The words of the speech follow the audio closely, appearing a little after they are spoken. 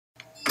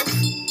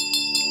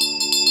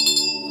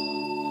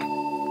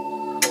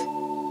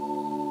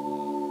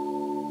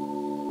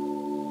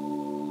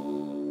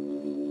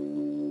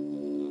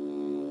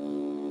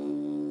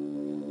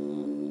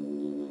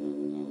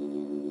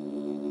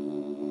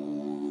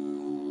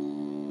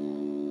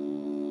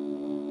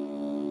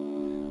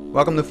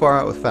Welcome to Far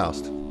Out with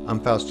Faust. I'm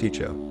Faust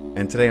Chicho,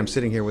 and today I'm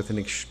sitting here with an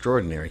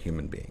extraordinary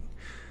human being.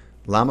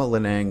 Lama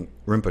Lhanang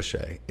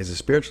Rinpoche is a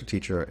spiritual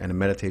teacher and a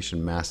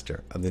meditation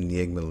master of the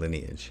Nyingma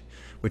lineage,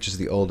 which is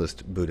the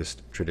oldest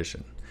Buddhist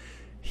tradition.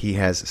 He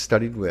has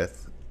studied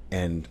with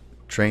and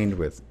trained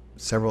with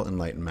several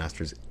enlightened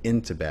masters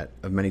in Tibet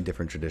of many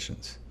different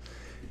traditions.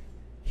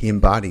 He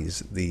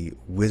embodies the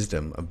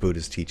wisdom of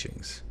Buddha's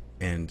teachings,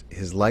 and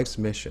his life's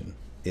mission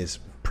is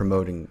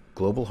promoting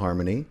global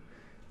harmony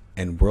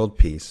and world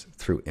peace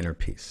through inner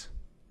peace,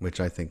 which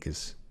I think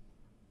is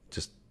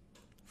just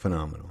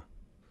phenomenal.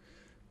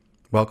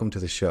 Welcome to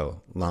the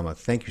show, Lama.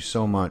 Thank you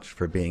so much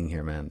for being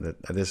here, man.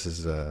 This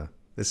is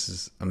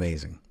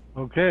amazing.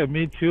 Okay,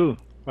 me too.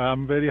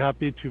 I'm very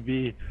happy to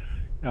be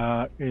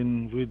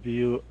in with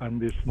you on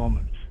this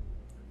moment.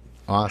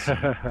 Awesome.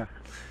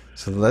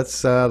 So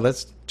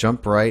let's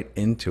jump right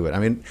into it. I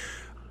mean,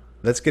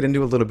 let's get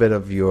into a little bit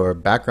of your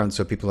background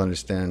so people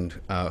understand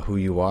who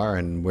you are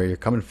and where you're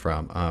coming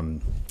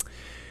from.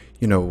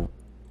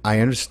 I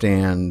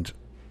understand,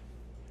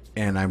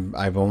 and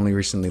I've only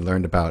recently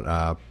learned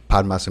about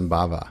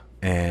Padmasambhava,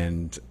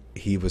 and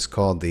he was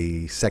called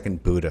the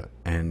second Buddha.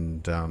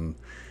 And, I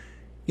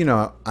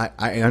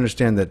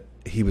understand that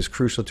he was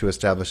crucial to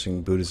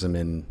establishing Buddhism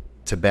in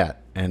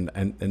Tibet. And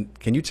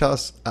can you tell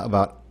us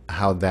about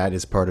how that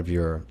is part of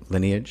your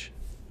lineage?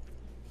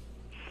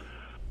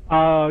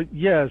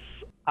 Yes,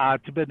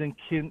 Tibetan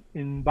king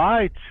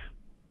invite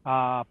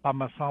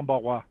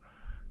Padmasambhava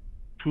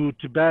to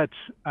Tibet,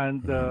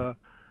 and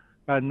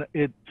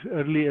it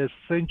earliest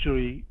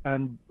century,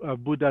 and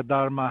Buddha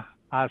Dharma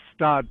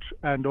start,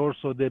 and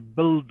also they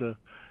build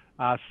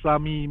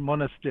Sami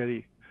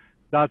monastery.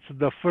 That's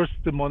the first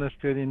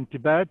monastery in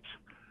Tibet.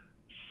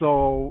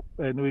 So,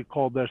 and we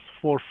call there's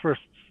four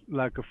firsts,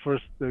 like a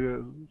first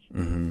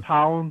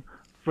town,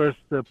 first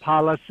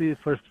palace,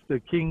 first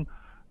king,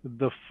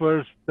 the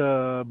first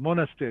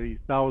monastery.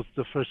 That was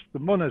the first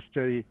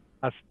monastery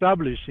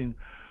establishing.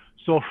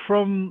 So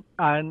from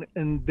and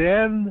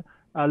then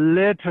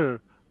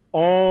later,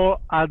 all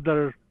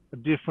other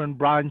different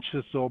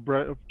branches or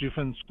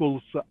different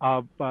schools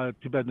of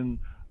Tibetan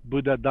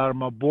Buddha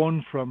Dharma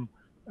born from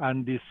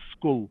and this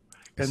school.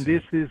 And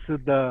this is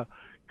the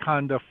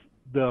kind of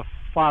the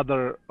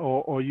father,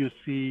 or you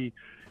see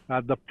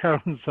the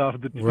parents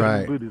of the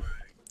Tibetan Buddhists.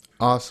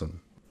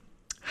 Awesome.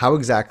 How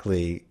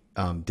exactly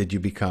did you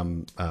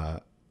become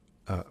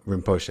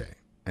Rinpoche?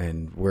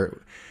 And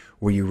were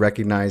you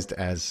recognized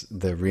as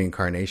the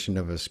reincarnation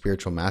of a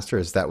spiritual master?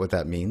 Is that what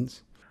that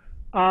means?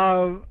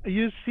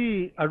 You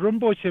see, a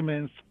Rinpoche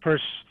means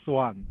first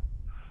one.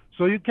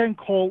 So you can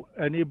call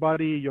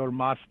anybody your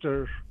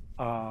master.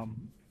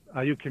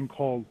 You can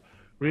call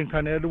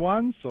reincarnated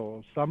one.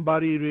 So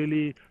somebody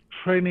really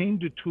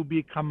training to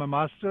become a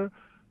master,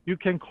 you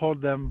can call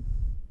them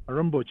a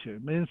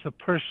Rinpoche. Means a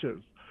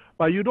person.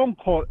 But you don't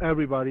call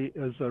everybody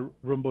as a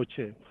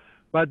Rinpoche.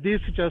 But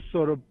this is just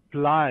sort of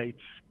polite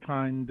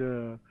kind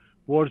of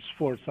words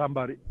for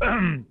somebody.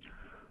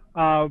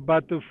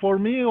 But for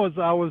me,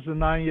 I was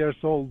 9 years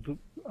old.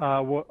 I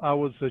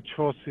was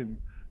chosen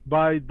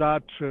by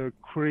that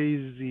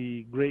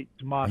crazy great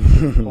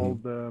master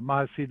called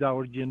Mahasiddha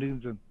or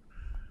Jinrinzan.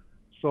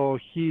 So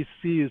he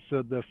sees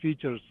the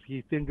features.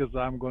 He thinks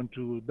I'm going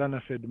to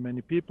benefit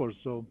many people.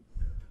 So,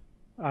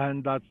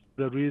 and that's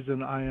the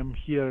reason I am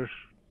here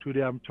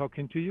today. I'm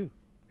talking to you.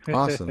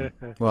 Awesome.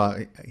 Well,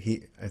 I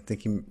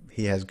think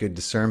he has good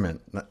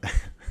discernment.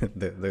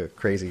 the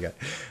crazy guy.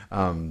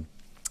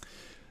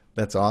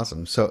 That's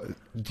awesome. So,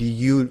 do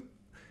you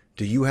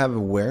have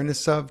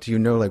awareness of? Do you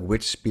know like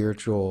which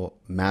spiritual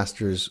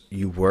masters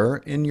you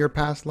were in your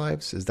past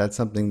lives? Is that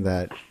something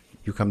that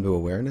you come to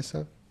awareness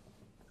of?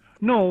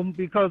 No,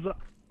 because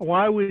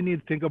why we need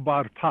to think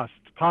about past?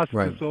 Past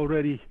is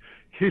already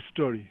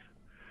history.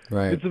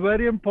 Right. It's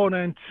very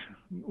important.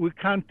 We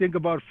can't think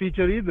about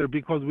future either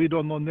because we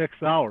don't know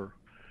next hour.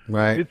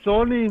 Right. It's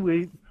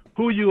only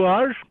who you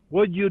are,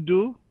 what you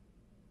do.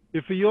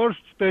 If you're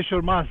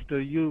special master,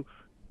 you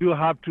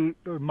have to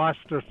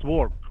master's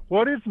work.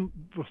 What is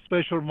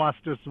special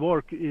master's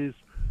work is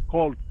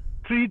called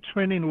three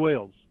training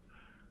wheels,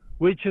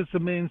 which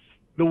means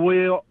the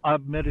wheel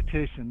of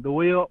meditation, the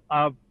wheel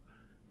of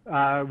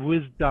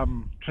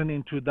wisdom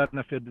training to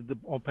benefit the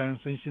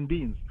parents and sentient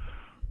beings,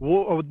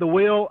 the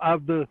wheel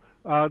of the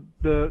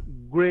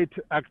great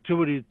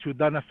activity to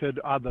benefit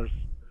others.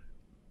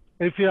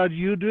 If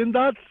you doing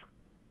that,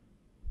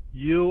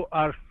 you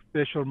are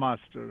special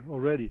master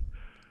already.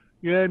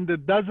 And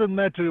it doesn't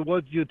matter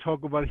what you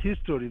talk about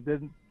history,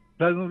 then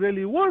doesn't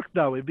really work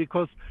that way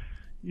because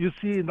you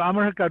see in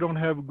America don't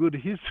have good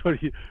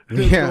history.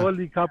 It's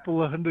only a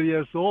couple of 100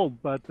 years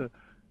old, but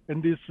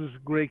and this is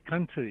great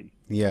country.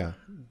 Yeah,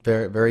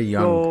 very very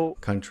young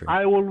country.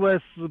 I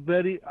always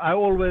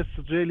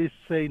really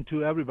saying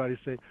to everybody,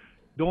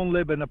 don't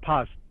live in the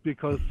past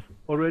because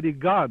already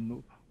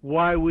gone.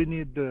 Why we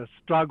need the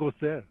struggles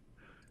there?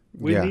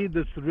 We need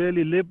to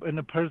really live in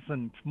the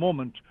present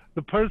moment.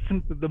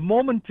 The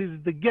moment is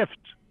the gift.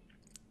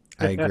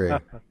 I agree.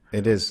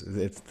 It is.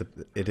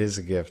 It is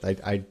a gift.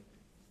 I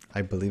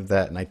I believe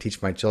that, and I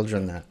teach my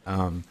children that.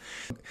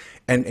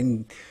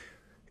 And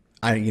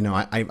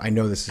I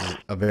know this is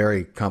a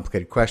very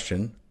complicated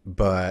question,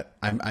 but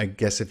I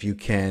guess if you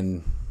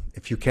can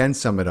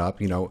sum it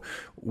up,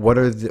 what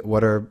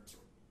are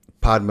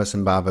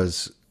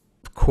Padmasambhava's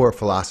core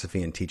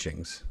philosophy and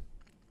teachings?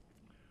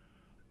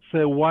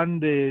 So one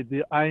day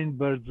the iron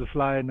birds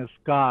fly in the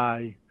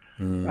sky,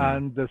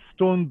 and the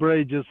stone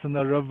bridges in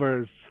the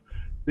rivers,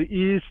 the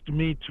east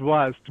meets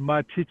west.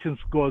 My teachings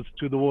goes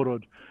to the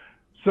world.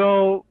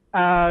 So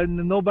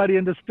and nobody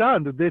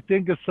understands. They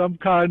think it's some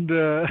kind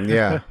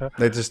Yeah,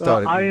 they just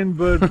thought iron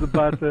birds,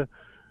 but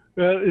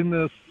in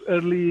the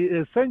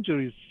early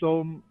centuries.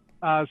 So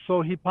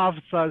he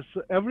prophesies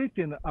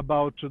everything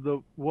about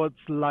what's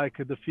like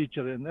the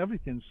future and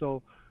everything.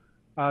 So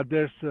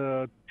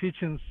there's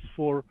teachings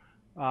for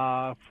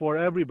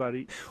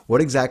everybody.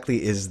 What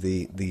exactly is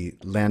the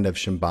land of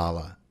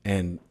Shambhala,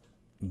 and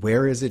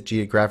where is it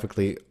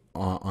geographically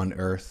on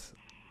Earth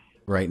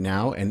right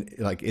now? And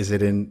like, is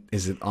it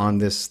on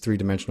this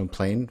three-dimensional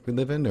plane we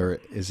live in, or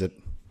is it?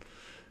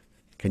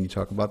 Can you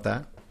talk about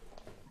that?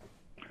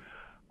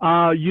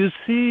 You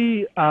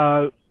see,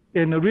 and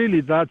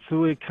really that's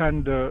way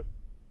kind of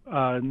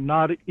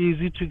not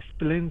easy to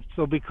explain.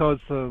 So because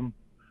kind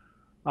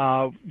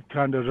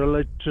of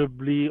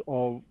relatively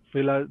or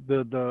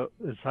the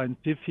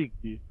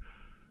scientifically,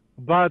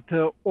 but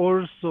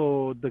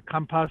also the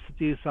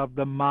capacities of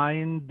the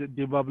mind, the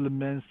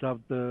developments of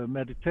the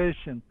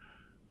meditation.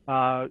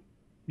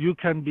 You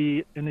can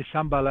be in a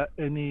Shambhala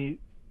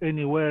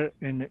anywhere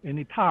in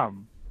any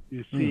time.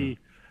 You see,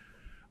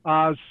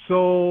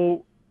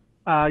 so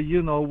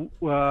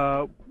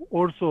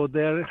also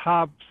there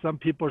have some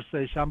people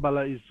say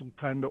Shambhala is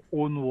kind of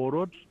own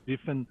world,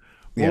 different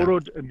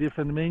world and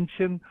different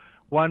dimension.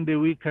 One day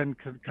we can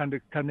kind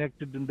of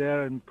connect it in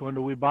there and kind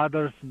of with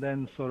others, and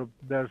then sort of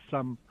there's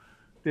some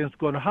things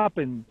going to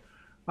happen.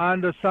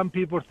 And some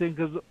people think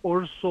is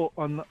also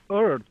on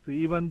Earth,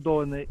 even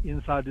though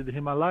inside the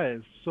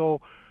Himalayas. So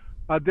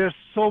there's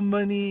so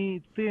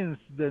many things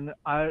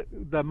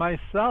that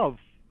myself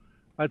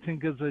I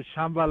think is a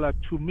Shambhala.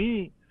 To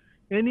me,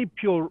 any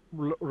pure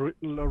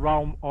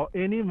realm or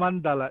any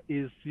mandala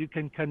is you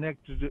can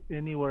connect to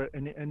anywhere,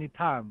 any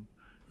time.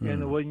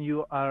 And when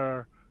you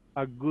are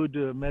a good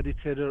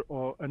meditator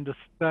or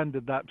understand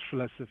that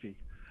philosophy,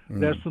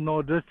 there's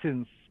no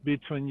distance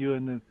between you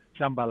and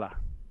Shambhala.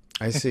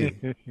 I see.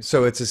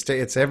 So it's a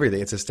state. It's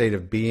everything. It's a state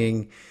of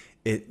being.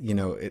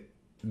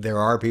 There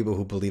are people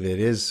who believe it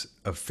is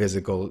a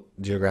physical,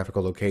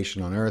 geographical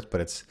location on Earth,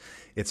 but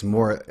it's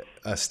more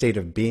a state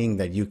of being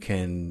that you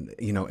can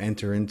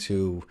enter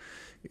into.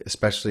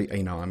 Especially,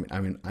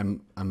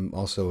 I'm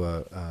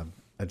also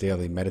a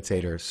daily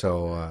meditator,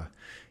 so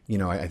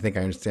I think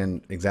I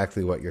understand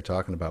exactly what you're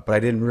talking about. But I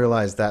didn't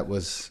realize that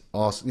was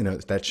also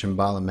that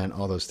Shambhala meant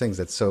all those things.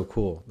 That's so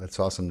cool. That's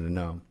awesome to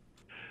know.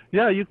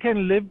 Yeah, you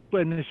can live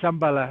in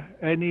Shambhala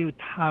any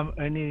time,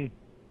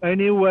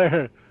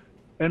 anywhere,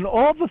 and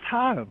all the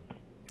time.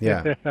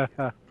 Yeah,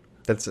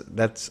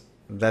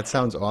 that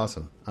sounds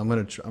awesome. I'm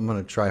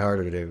gonna try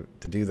harder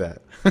to do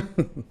that.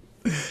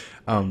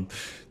 So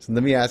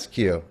let me ask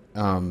you.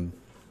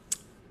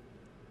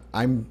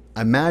 I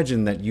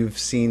imagine that you've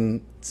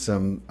seen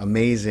some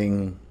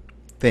amazing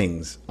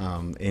things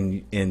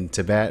in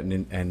Tibet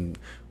and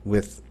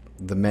with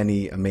the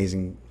many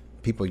amazing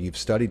people you've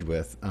studied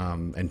with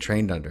and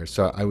trained under.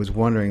 So I was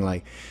wondering,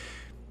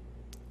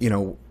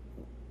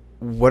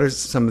 what are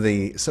some of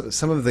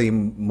the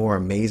more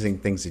amazing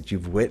things that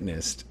you've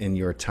witnessed in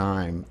your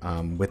time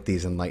with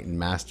these enlightened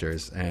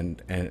masters?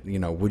 And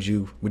would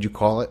you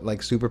call it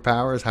like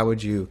superpowers?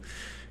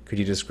 Could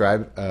you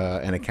describe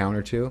an account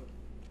or two?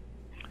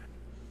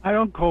 I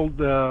don't call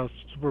the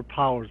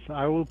superpowers.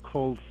 I will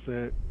call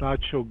the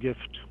natural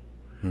gift.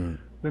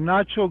 The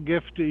natural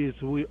gift is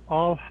we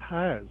all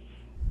has.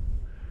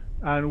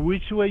 And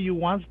which way you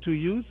want to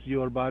use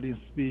your body,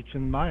 speech,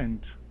 and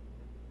mind.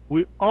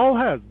 We all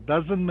have.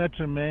 Doesn't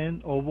matter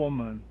man or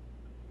woman.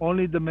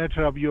 Only the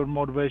matter of your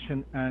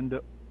motivation and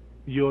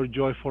your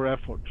joyful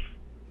effort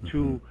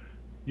to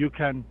you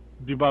can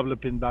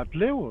develop in that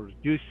level.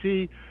 You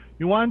see,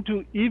 you want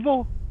to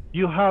evil,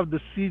 you have the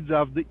seeds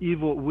of the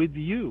evil with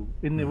you,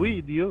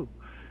 with you.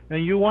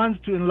 And you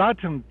want to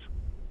enlighten,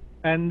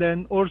 and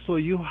then also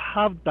you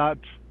have that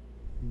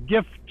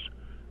gift.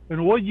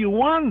 And what you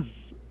want,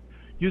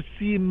 you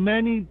see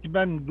many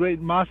Tibetan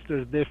great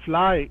masters, they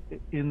fly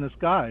in the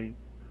sky.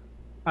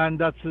 And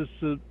that's just,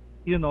 the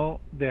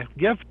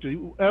gift.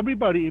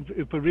 Everybody,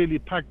 if you really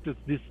practice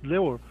this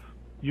level,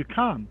 you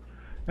can.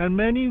 And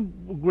many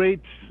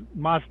great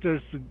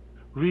masters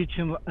reach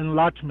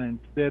enlightenment.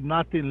 There's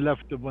nothing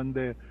left when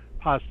they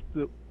pass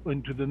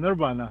into the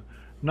nirvana.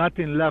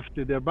 Nothing left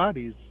in their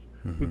bodies.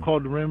 We call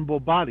it rainbow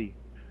body.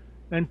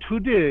 And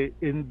today,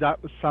 in that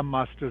some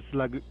masters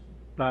like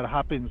that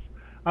happens.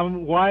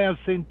 And why I'm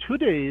saying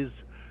today is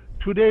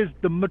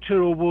the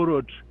material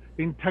world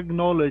in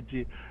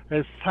technology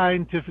as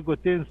scientific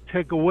things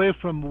take away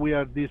from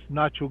where this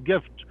natural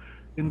gift.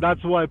 And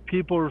that's why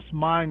people's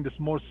mind is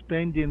more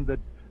spending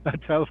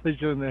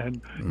television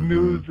and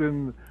news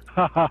and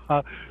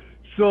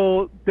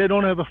so they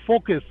don't have a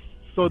focus.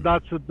 So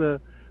that's the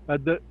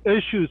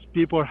issues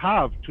people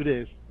have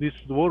today. This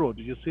world,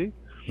 you see.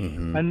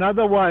 And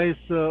otherwise,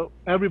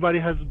 everybody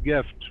has a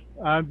gift.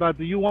 But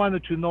you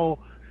wanted to know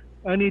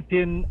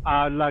anything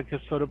like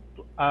a sort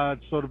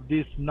of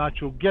this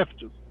natural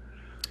gift.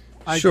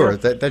 Sure,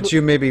 that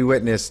you maybe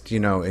witnessed,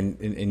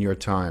 in your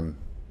time.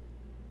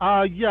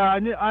 Yeah,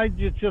 and I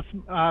just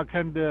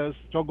can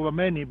talk about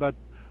many, but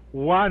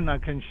one I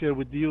can share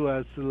with you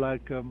as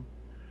like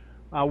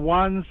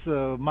once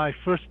my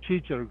first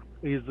teacher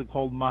is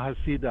called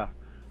Mahasiddha,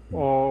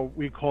 or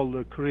we call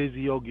the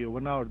crazy yogi.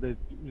 Well, now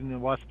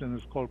in Western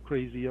it's called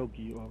crazy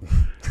yogi, or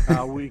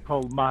we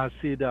call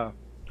Mahasiddha.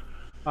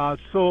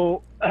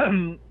 So,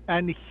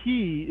 and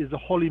he is a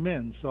holy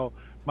man. So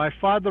my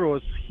father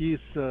was his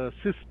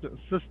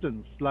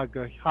assistant, like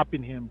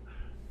helping him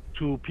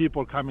to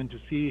people coming to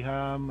see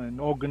him and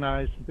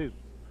organize this.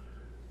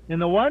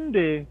 And one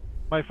day,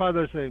 my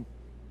father said,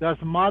 "There's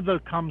a mother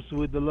comes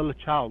with a little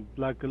child,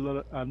 like a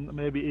little,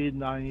 maybe 8,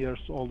 9 years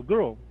old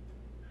girl,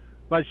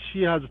 but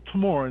she has a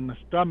tumor in the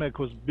stomach,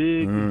 was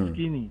big and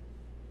skinny."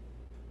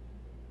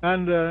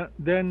 And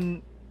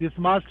then this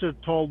master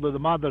told the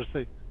mother,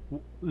 "Say,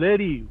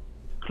 lady,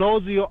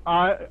 close your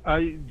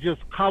eye,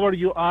 just cover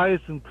your eyes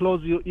and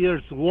close your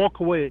ears, walk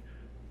away,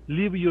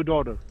 leave your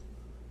daughter."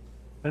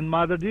 And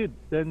mother did.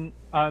 Then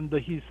and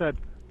he said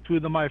to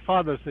my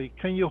father, "Say,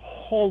 can you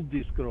hold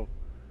this girl?"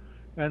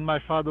 And my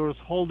father was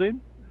holding.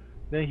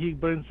 Then he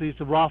brings his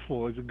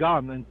rifle, his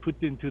gun, and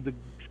put into the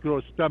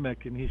girl's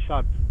stomach, and he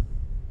shot.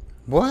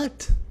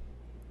 What?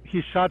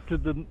 He shot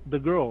the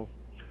girl.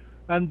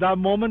 And that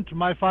moment,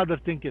 my father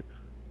thinking,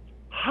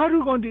 how are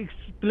you going to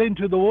explain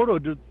to the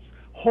world that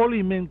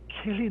holy man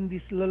killing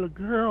this little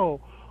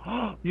girl?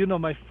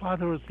 My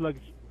father was like,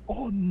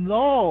 oh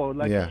no,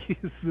 like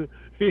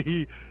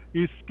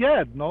he's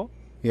scared, no?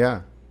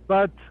 Yeah.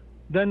 But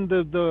then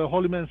the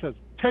holy man says,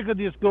 take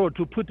this girl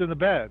to put in the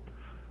bed.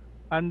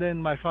 And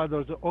then my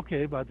father said,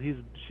 okay, but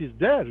she's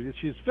dead.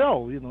 She's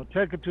fell,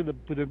 take her to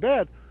put in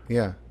bed.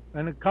 Yeah.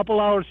 And a couple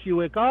hours she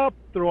wake up,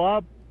 throw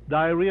up,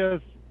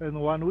 diarrhea, and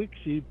 1 week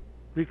she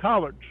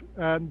recovered.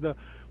 And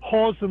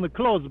holes in the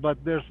clothes,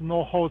 but there's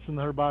no holes in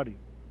her body.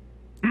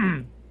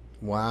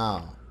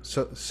 Wow.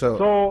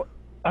 So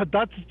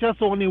that's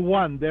just only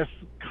one. There's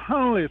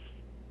countless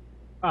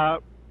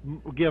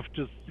gifts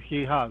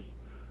he has,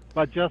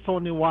 but just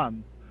only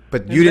one.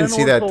 But you didn't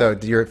see that though.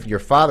 Your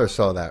father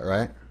saw that,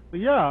 right?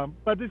 Yeah,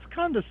 but it's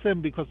kind of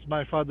same because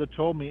my father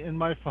told me, and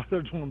my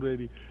father don't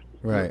really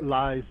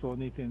lies or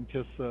anything.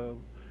 Just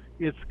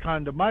it's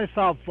kind of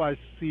myself. I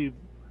see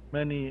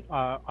many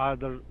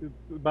other,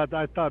 but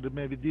I thought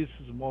maybe this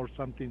is more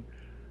something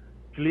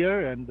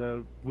clear,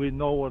 and we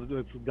know what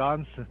it's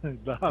guns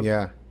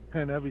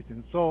and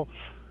everything. So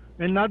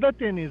another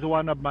thing is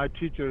one of my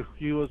teachers.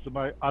 He was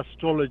my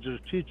astrologer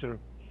teacher,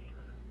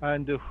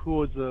 and who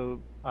was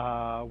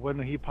when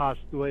he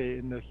passed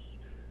away,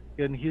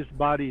 in his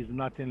body is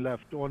nothing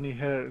left, only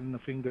hair and the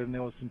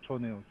fingernails and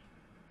toenails.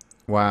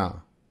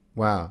 Wow.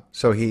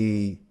 So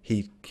he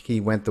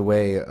went the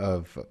way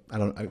of I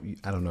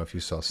don't know if you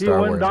saw Star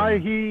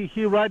Wars.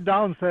 He write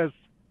down, says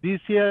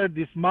this year,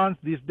 this month,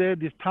 this day,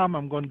 this time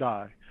I'm gonna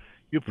die.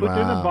 You put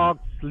in a box,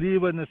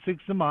 leave in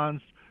 6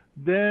 months,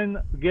 then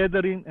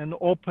gathering and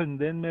open,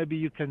 then maybe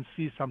you can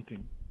see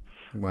something.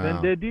 Wow.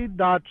 Then they did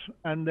that,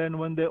 and then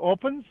when they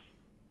opens,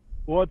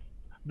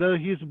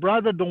 his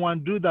brother don't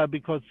want to do that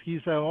because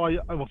he said,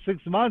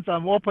 6 months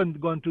I'm open,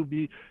 going to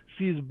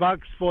see his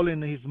bugs fall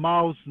in his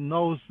mouth,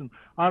 nose, and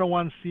I don't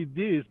want to see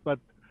this. But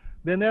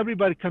then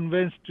everybody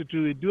convinced to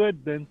do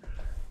it. Then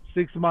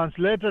 6 months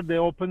later, they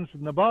opens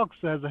in the box,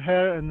 has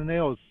hair and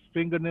nails,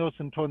 fingernails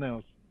and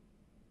toenails.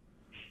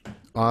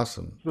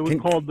 Awesome. So we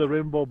call the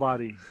rainbow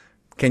body.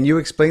 Can you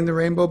explain the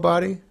rainbow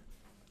body?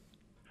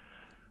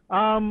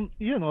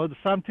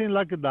 Something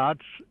like that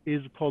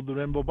is called the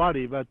rainbow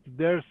body, but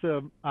there's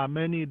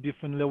many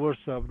different levels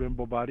of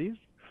rainbow bodies.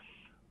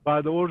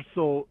 But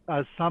also,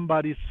 as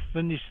somebody's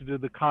finished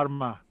the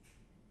karma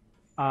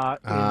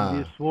in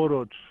this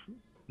world,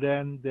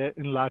 then they're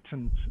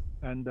enlightened,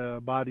 and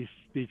the body,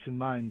 speech, and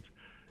mind,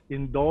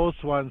 in those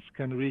ones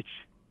can reach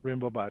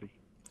rainbow body.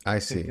 I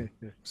see.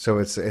 So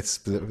it's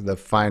the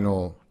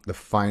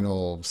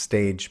final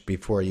stage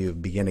before you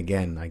begin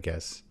again, I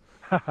guess.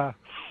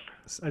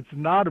 It's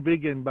not a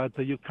begin, but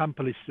you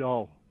accomplish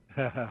all.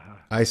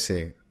 I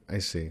see.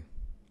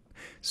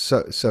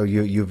 So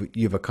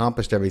you've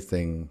accomplished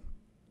everything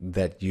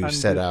that you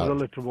set out.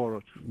 Relative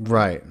world.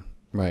 Right.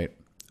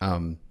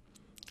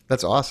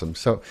 That's awesome.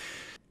 So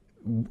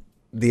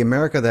the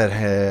America that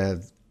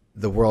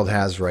the world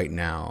has right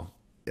now,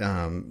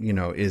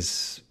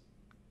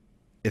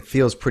 it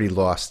feels pretty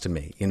lost to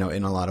me, in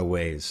a lot of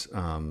ways.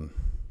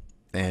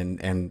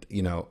 And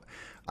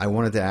I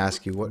wanted to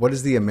ask you, what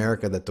is the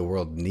America that the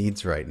world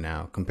needs right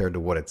now compared to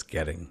what it's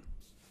getting?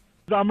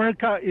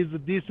 America is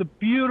this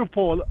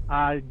beautiful,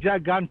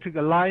 gigantic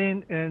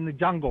lion in the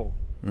jungle.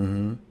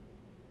 Mm-hmm.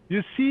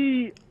 You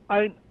see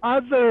and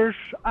other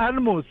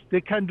animals,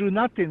 they can do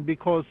nothing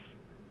because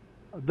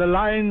the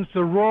lions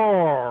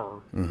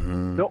roar.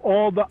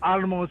 All the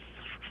animals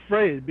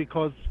afraid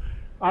because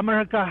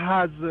America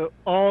has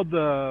all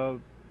the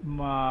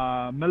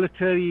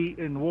military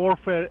and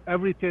warfare,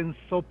 everything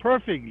so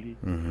perfectly.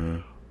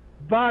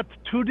 But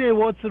today,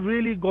 what's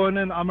really going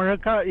on in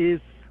America is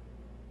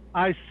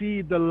I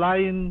see the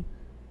lion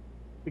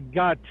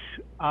got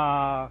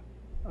the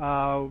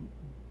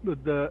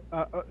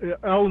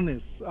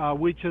illness,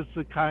 which is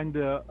a kind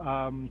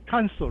of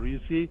cancer, you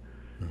see.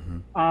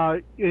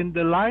 And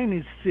the lion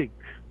is sick.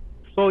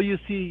 So you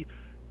see,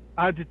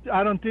 I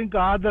don't think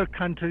other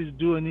countries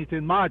do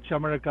anything much,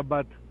 America,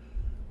 but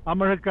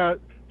America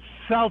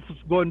self is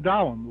going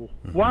down.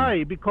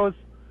 Why? Because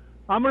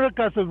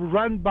America is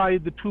run by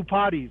the two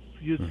parties.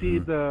 You see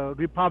the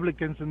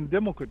Republicans and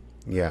Democrats.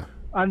 Yeah.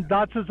 And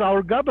that is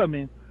our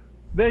government.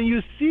 Then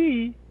you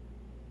see,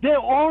 they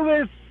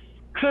always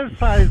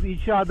criticize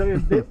each other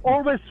and they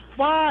always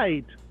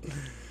fight.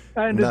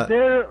 And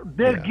they're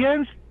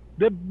against,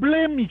 they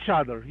blame each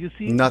other. You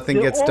see,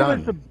 nothing gets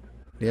done.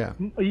 Yeah.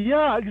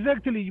 Yeah,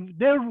 exactly.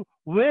 They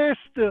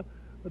waste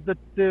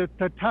the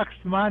tax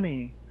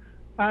money,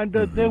 and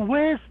they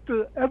waste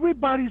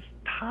everybody's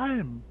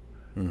time.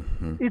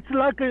 It's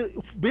like a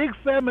big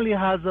family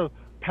has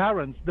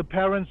parents. The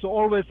parents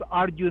always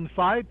argue and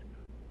fight,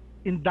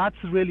 and that's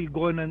really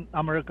going on in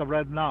America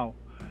right now.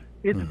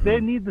 They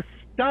need to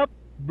stop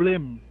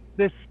blame.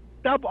 They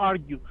stop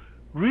argue.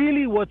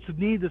 Really, what's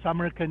needed is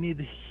America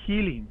needs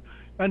healing,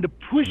 and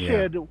push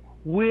it.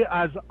 We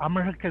as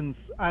Americans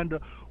and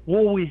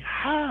what we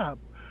have,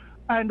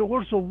 and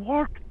also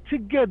work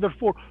together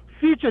for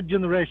future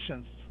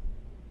generations.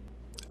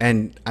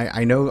 And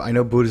I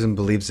know Buddhism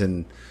believes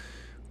in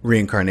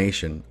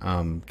reincarnation.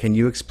 Can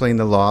you explain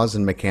the laws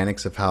and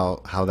mechanics of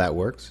how that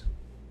works?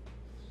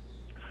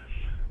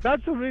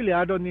 That's really,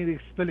 I don't need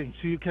explaining.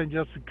 So you can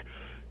just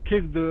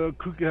click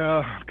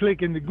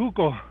in the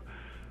Google.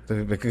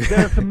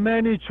 There's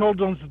many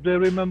children, they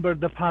remember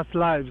the past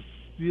lives,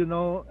 you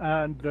know,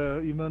 and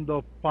even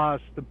the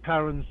past, the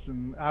parents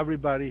and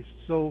everybody.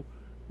 So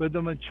with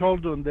them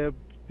children,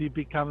 they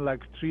become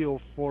like 3 or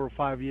 4 or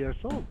 5 years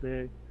old.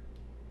 They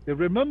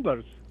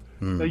remember.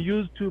 They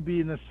used to be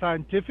in a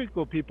scientific,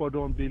 people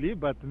don't believe,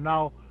 but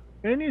now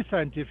any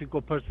scientific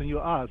person you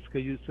ask,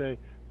 you say,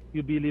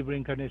 you believe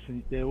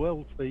reincarnation, they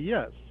will say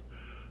yes.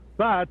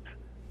 But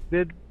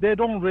they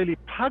don't really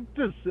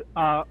practice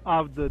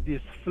of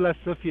this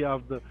philosophy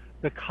of the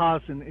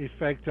cause and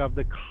effect of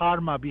the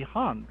karma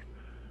behind.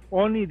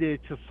 Only they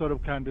just sort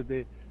of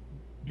they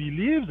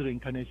believe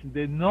reincarnation.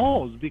 They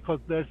knows because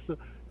there's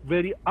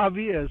very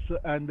obvious,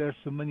 and there's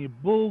so many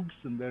books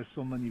and there's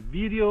so many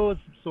videos,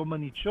 so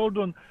many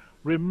children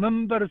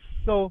remember.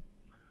 So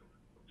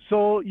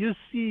you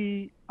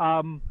see,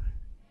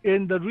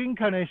 in the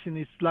reincarnation,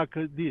 it's like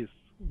this.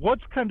 What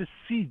kind of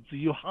seeds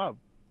you have?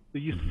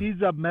 You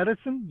seeds of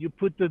medicine, you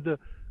put to the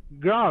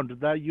ground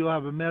that you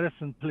have a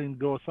medicine plant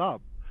grows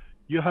up.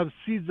 You have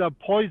seeds of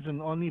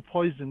poison, only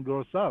poison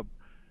grows up.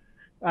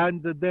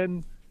 And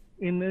then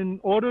in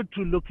order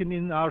to look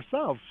in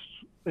ourselves,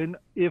 and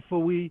if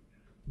we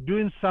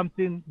doing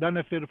something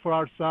benefit for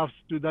ourselves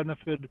to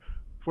benefit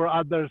for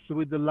others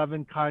with the love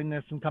and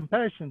kindness and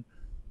compassion,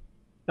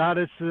 that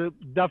is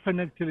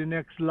definitely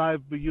next life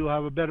you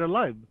have a better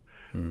life.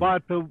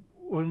 But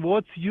when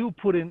what you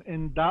put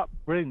in that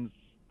brings,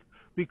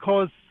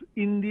 because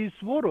in this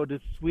world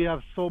we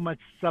have so much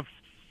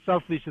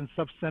selfish and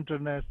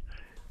self-centeredness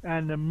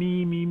and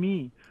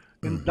me,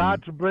 and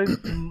that brings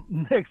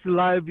next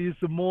life is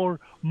more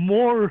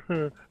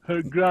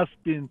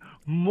grasping,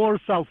 more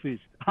selfish.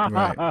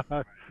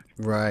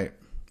 Right.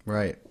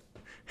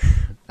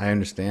 I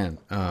understand.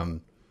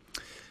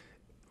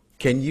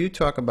 Can you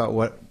talk about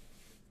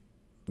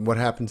what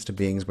happens to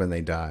beings when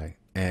they die,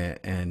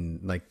 and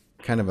like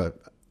kind of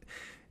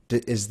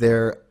is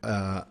there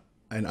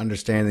an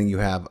understanding you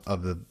have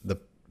of the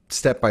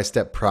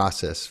step-by-step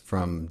process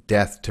from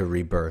death to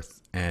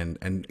rebirth,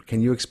 and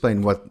can you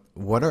explain what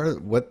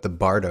the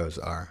bardos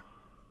are?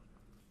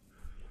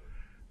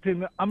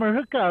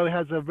 America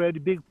has a very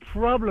big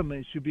problem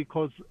issue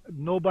because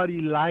nobody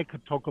like to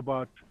talk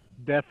about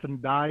death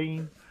and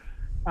dying,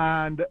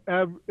 and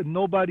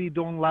nobody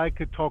don't like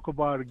to talk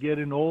about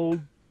getting old.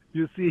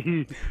 You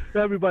see,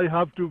 everybody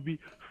have to be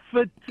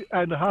fit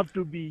and have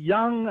to be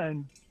young,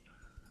 and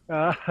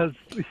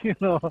you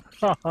know,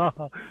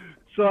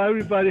 so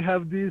everybody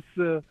have these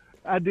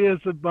ideas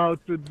about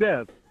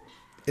death.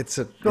 It's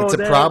a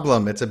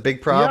problem. It's a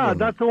big problem. Yeah,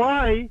 that's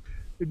why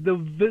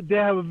they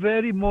have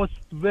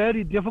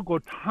very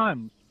difficult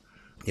times.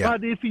 Yeah.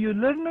 But if you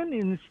learn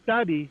and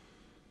study,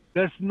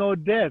 there's no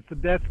death.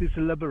 Death is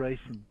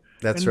liberation.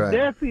 That's and right.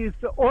 Death is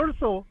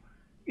also,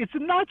 it's a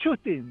natural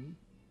thing.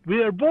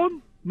 We are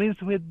born means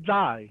we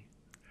die.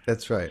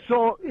 That's right.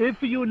 So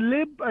if you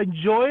live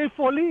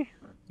joyfully,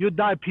 you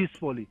die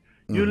peacefully.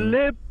 You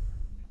live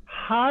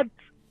hard,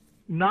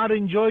 not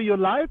enjoy your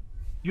life,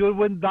 you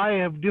when die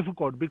have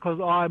difficult because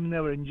I'm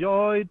never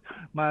enjoyed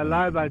my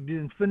life. I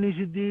didn't finish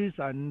this,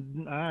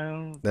 and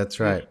That's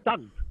you're right. stuck.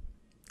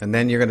 And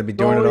then you're going to be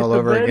doing So it it's all a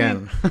over very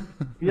again.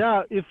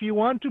 yeah. If you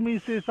want to me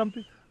say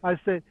something, I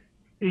say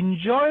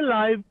enjoy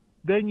life.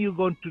 Then you're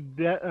going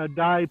to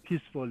die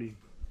peacefully.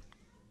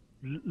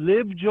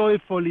 Live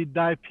joyfully,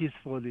 die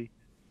peacefully.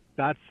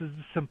 That's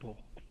simple.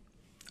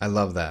 I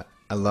love that.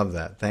 I love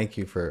that. Thank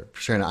you for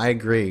sharing. I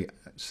agree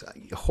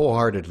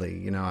wholeheartedly.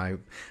 You know,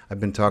 I've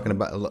been talking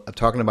about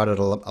it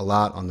a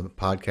lot on the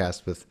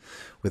podcast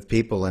with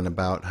people, and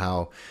about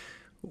how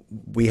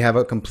we have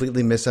a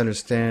completely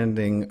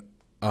misunderstanding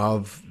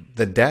of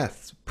the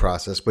death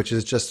process, which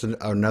is just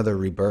another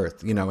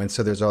rebirth. You know, and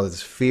so there's all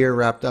this fear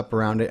wrapped up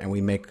around it, and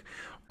we make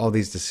all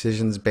these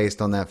decisions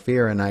based on that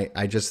fear. And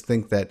I just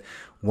think that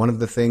one of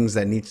the things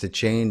that needs to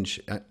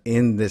change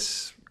in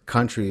this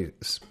country,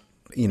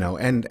 you know,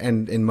 and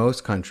in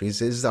most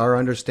countries, is our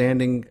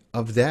understanding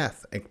of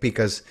death,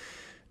 because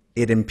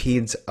it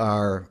impedes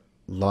our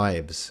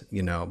lives,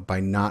 you know, by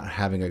not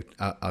having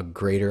a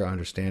greater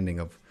understanding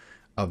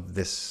of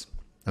this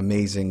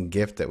amazing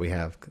gift that we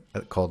have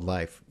called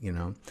life, you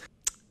know.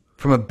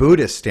 From a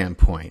Buddhist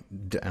standpoint,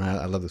 and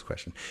I love this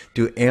question,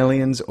 do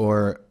aliens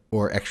or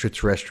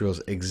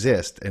extraterrestrials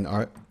exist,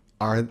 and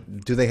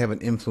do they have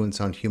an influence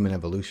on human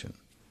evolution?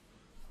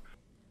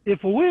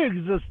 If we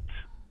exist,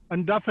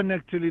 and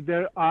definitely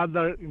there are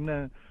other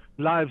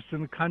lives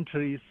in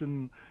countries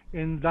and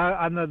in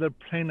another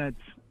planet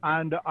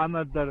and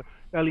another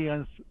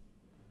aliens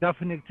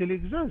definitely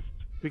exist,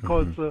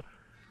 because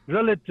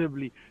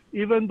relatively,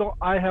 even though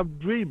I have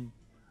dreamed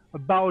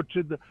about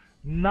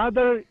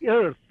another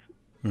Earth,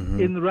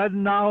 in right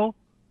now,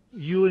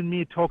 you and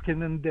me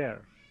talking in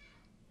there.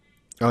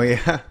 Oh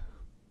yeah,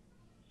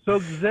 So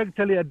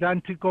exactly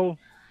identical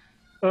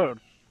Earth.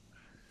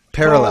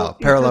 parallel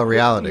So it's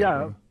reality.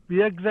 yeah,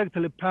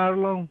 exactly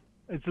parallel.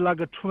 It's like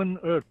a twin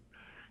Earth,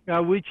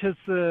 which is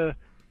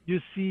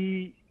you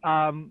see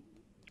in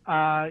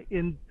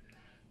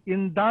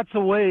that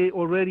way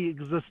already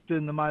exist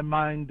in my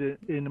mind,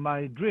 in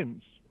my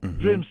dreams,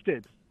 dream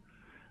states.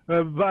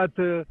 But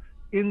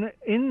in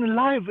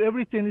life,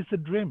 everything is a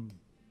dream.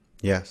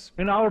 Yes.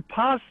 And our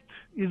past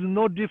is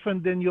no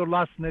different than your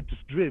last night's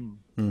dream.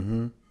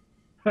 You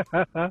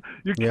Yeah.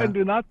 can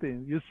do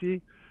nothing, you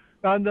see.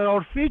 And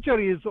our future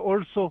is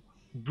also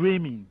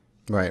dreaming.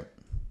 Right.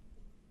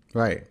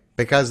 Right.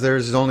 Because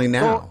there's only So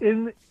now.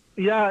 in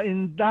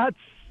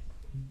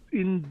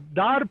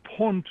that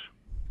point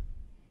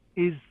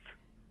is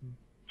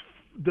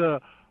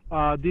the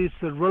this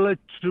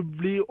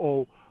relatively,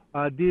 or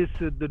this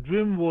the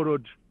dream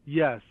world,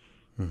 yes.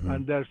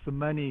 And there's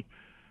many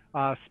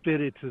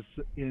spirits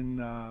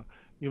in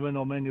even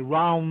on many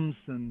realms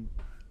and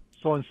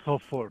so on and so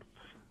forth.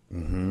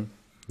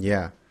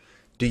 Yeah.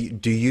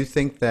 Do you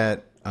think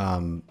that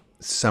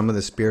some of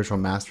the spiritual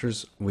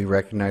masters we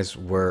recognize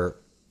were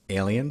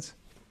aliens?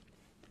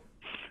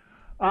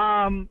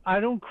 I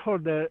don't call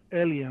them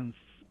aliens,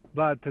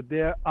 but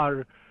there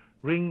are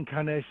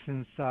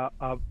reincarnations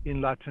of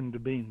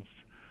enlightened beings,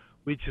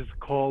 which is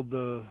called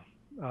the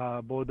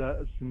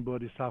Buddhas and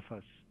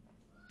Bodhisattvas,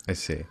 I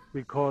see.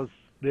 because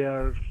they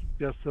are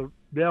just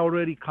they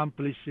already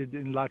accomplished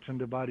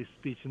enlightened body,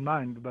 speech, and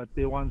mind, but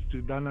they want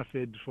to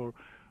benefit for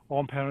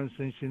all parents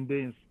and sentient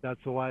beings.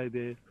 That's why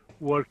they're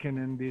working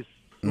in this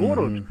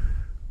world.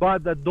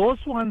 But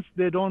those ones,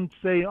 they don't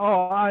say,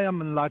 "Oh, I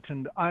am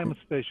enlightened, I am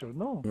special."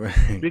 No,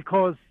 Right.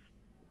 because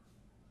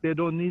they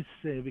don't need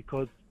to say,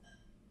 because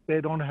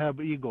they don't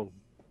have ego.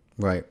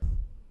 Right.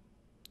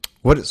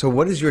 So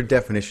what is your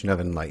definition of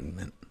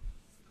enlightenment?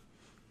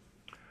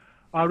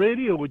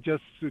 Already, I would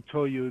just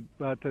tell you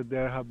that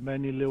there have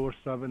many levels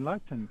of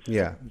enlightened.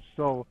 Yeah.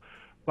 So,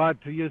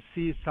 but you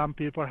see, some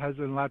people has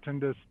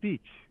enlightened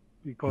speech,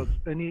 because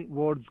any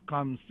words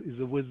comes is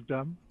a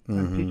wisdom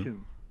and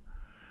teaching.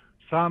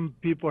 Some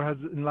people has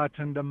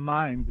enlightened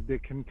mind; they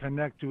can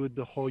connect with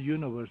the whole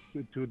universe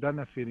to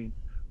benefiting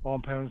all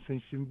parents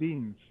and sentient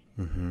beings.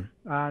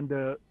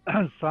 And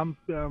some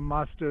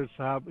masters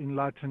have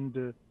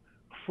enlightened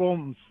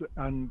forms,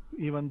 and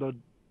even though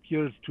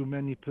appears to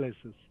many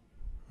places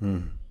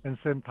and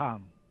same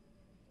time.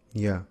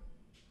 Yeah.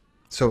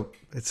 So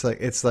it's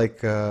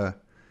like an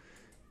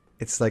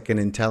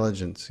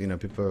intelligence. You know,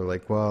 people are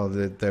like, well,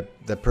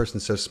 that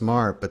person's so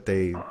smart, but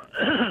they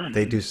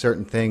do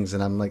certain things,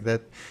 and I'm like,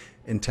 that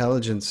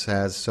intelligence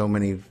has so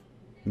many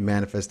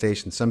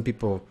manifestations. Some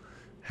people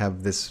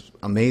have this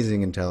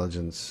amazing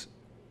intelligence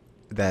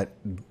that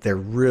they're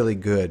really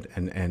good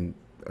and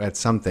at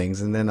some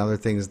things, and then other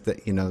things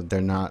that, you know,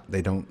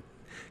 they don't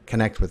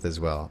connect with as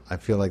well. I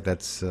feel like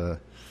that's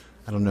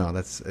I don't know.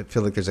 I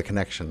feel like there's a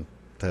connection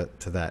to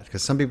that,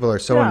 because some people are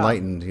so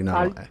enlightened, you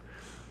know.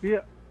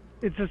 Yeah,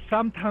 it's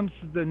sometimes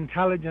the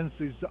intelligence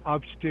is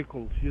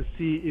obstacles. You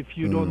see, if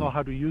you don't know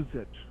how to use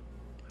it.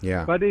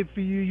 Yeah. But if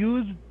you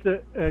use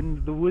the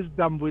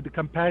wisdom with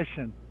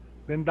compassion,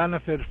 then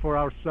benefit for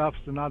ourselves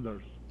and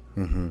others.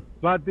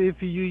 But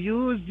if you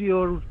use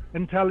your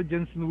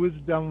intelligence and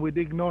wisdom with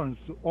ignorance,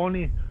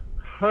 only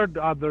hurt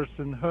others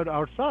and hurt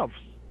ourselves.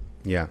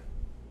 Yeah.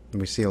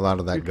 We see a lot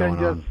of that You can going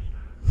just,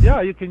 on.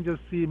 yeah, you can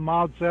just see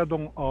Mao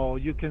Zedong, or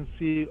you can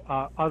see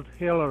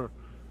Hitler,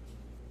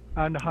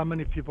 and how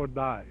many people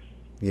dies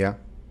Yeah.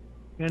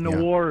 in the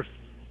Yeah. wars,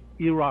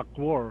 Iraq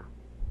war.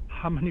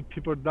 How many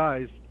people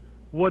dies?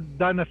 What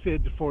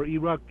benefit for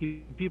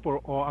Iraqi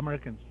people or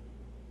Americans?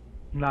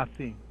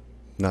 Nothing.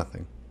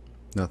 Nothing.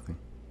 Nothing.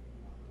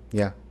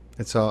 Yeah.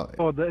 It's all.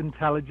 For the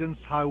intelligence,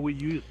 how we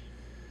use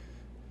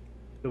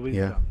the Yeah.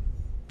 wisdom.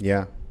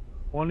 Yeah.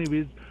 Only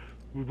with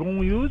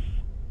wrong use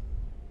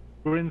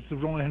brings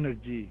wrong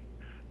energy.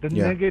 The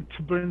Yeah.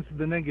 negative brings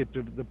the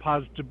negative. The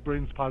positive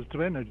brings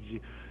positive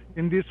energy.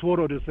 In this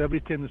world, is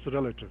everything is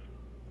relative.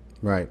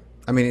 Right.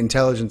 I mean,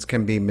 intelligence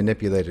can be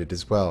manipulated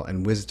as well,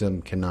 and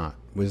wisdom cannot.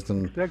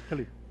 Wisdom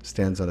Exactly.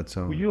 stands on its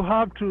own. You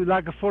have to,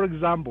 like, for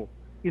example,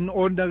 in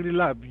ordinary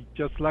life,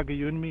 just like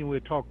you and me, we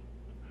talk.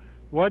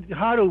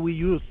 How do we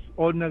use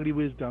ordinary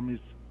wisdom? Is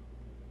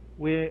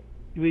we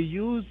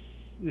use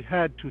we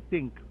had to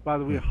think,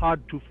 but we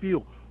had to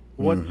feel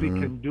what we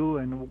Mm-hmm. can do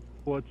and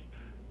what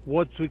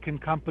we can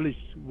accomplish,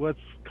 what's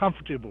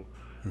comfortable.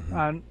 Mm-hmm.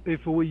 And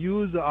if we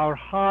use our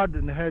heart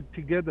and head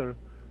together,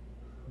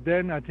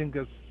 then I think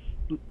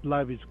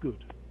life is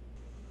good.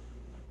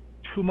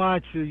 Too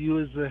much you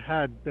use the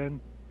head, then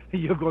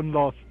you're going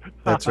lost.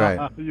 That's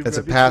right. You're It's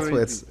a gonna be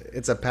pathway. crazy.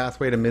 It's a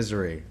pathway to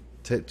misery.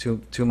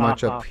 Too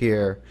much up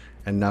here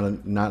and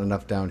not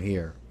enough down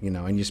here.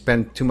 And you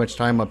spend too much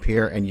time up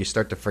here, and you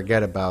start to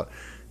forget about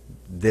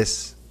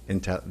this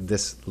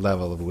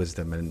level of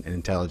wisdom and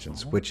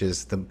intelligence, which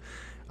is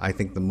I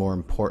think the more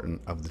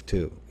important of the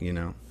two.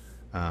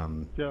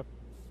 Yeah.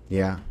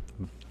 Yeah.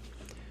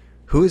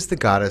 Who is the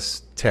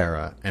goddess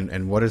Tara,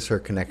 and what is her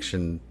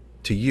connection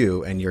to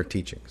you and your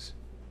teachings?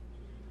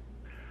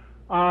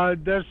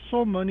 There's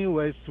so many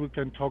ways we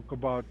can talk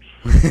about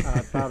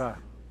Tara.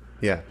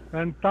 Yeah.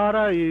 And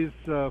Tara is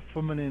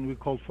feminine, we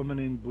call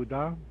feminine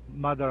Buddha,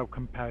 mother of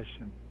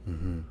compassion.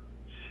 Mm-hmm.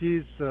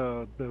 She's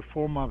the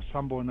form of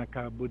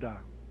Sambhonaka Buddha,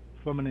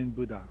 feminine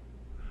Buddha.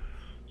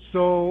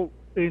 So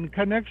in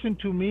connection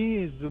to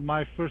me is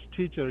my first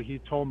teacher, he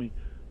told me,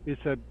 he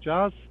said,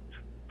 just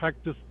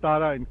practice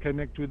Tara and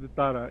connect with the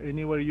Tara.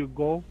 Anywhere you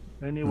go,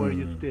 anywhere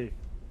you stay.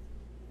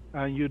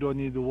 And you don't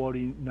need to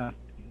worry nothing.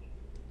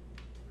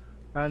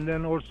 And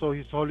then also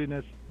His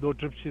Holiness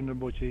Dr.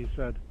 Rinpoche, he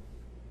said,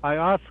 I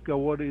ask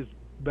what is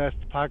best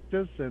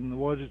practice and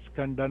what is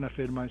can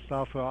benefit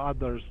myself or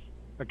others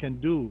I can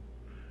do.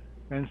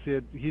 And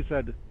he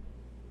said,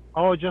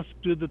 oh, just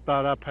do the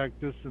Tara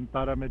practice and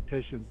Tara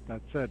meditation.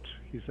 That's it.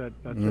 He said,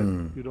 that's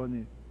it. You don't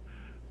need.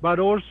 But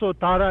also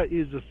Tara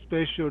is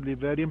especially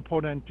very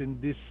important in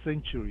this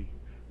century.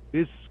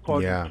 This is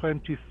called the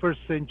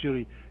 21st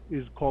century,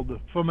 is called the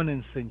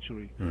feminine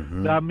century.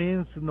 Mm-hmm. That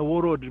means in the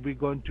world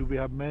we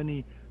have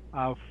many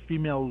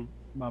female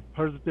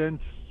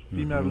presidents,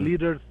 female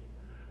leaders,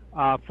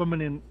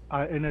 feminine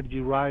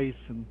energy rise,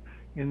 and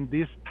in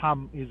this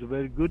time is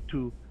very good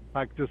to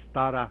practice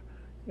Tara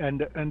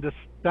and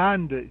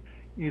understand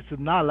it's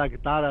not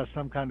like Tara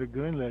some kind of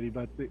green lady,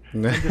 but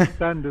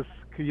understand this,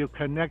 you're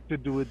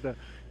connected with the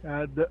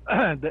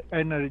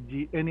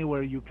energy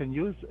anywhere you can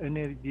use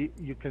energy,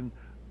 you can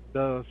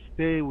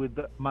stay with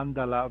the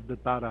mandala of the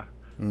Tara.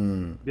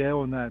 They're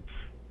on that.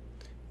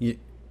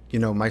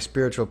 My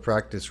spiritual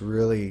practice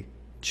really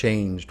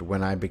changed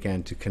when I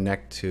began to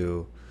connect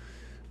to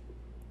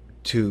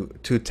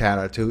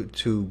Tara,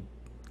 to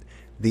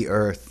the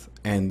earth,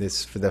 and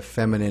the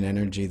feminine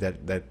energy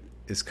that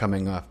is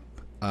coming up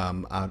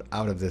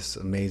out of this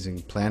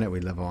amazing planet we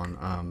live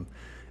on.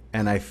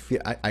 And I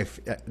feel,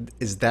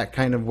 is that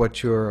kind of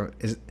what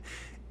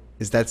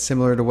is that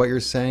similar to what you're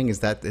saying? Is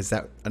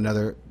that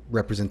another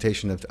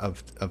representation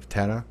of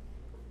Tara?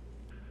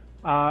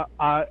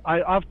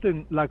 I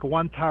often, like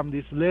one time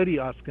this lady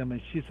asked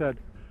me, she said,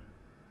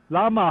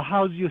 Lama,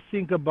 how do you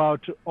think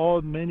about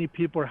all many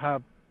people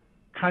have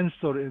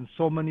cancer and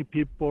so many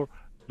people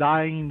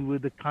dying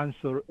with the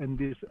cancer and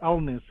these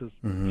illnesses?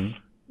 Mm-hmm.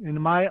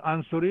 And my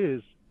answer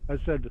is, I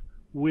said,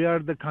 we are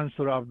the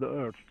cancer of the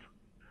earth.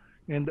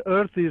 And the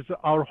earth is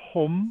our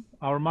home,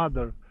 our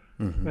mother.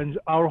 Mm-hmm. And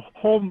our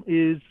home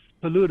is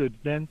polluted,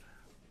 and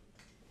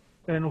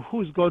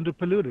who's going to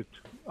pollute it?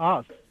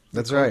 Us.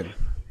 That's right.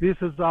 This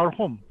is our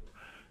home.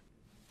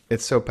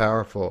 It's so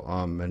powerful,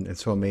 and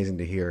it's so amazing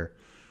to hear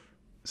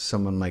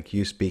someone like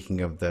you speaking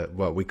of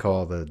what we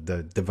call the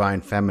divine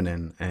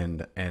feminine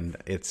and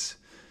its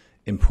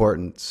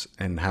importance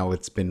and how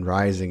it's been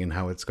rising and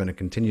how it's going to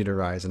continue to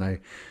rise. And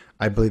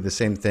I believe the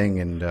same thing,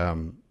 and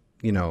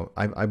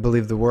I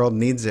believe the world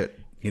needs it,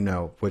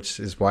 which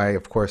is why,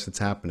 of course, it's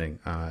happening.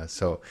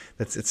 So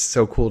it's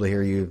so cool to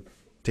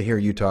hear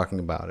you talking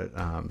about it.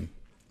 But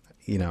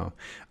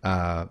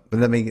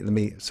let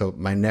me. So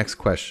my next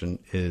question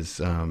is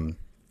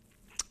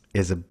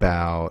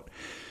about.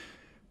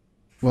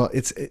 Well,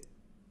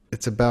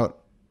 it's about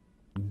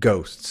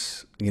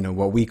ghosts.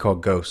 What we call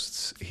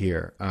ghosts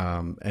here.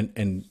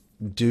 And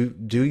do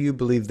you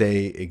believe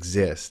they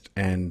exist?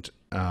 And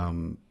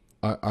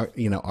are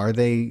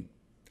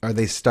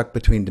they stuck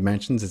between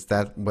dimensions? Is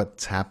that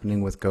what's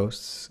happening with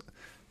ghosts?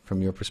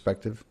 from your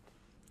perspective?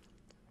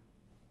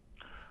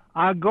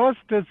 Our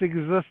ghosts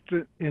exist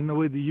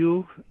with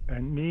you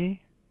and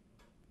me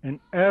and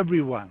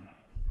everyone.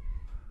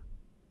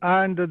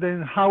 And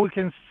then how we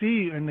can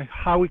see and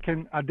how we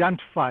can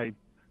identify it.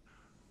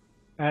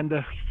 And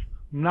a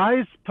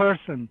nice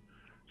person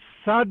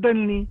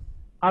suddenly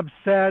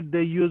upset,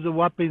 they use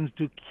weapons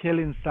to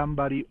killing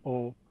somebody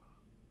or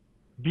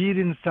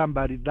beating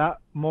somebody. That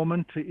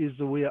moment is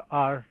where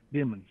our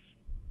demons.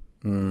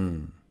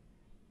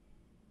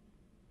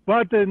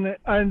 But in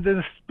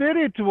the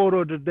spirit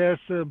world, there's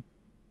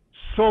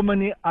so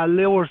many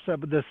levels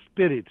of the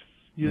spirits.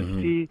 You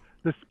see,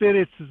 the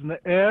spirits is in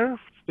the air,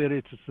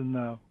 spirits is in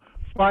the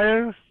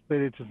fire,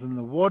 spirits is in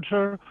the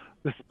water,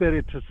 the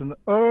spirit is in the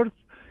earth.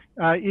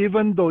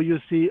 Even though you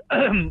see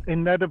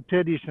in native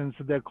traditions,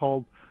 they're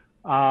called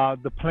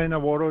the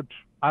planar world,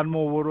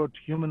 animal world,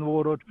 human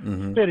world,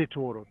 spirit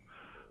world.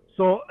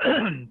 So,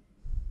 and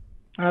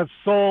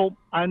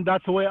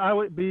that's the way I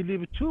would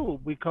believe too,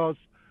 because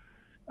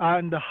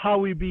and how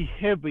we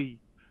behave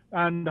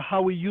and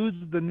how we use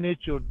the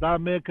nature, that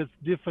makes a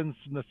difference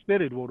in the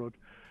spirit world.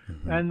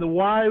 And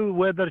why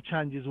weather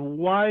changes,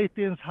 why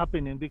things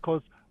happening,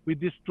 because we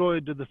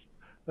destroyed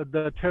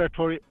the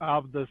territory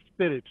of the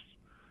spirits,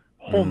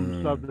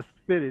 homes of the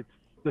spirits,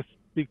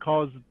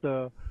 because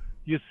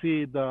you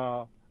see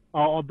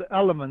all the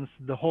elements,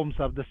 the homes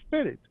of the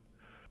spirit.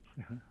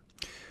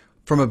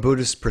 From a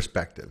Buddhist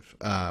perspective,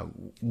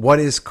 what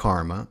is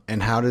karma,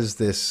 and how does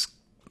this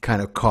kind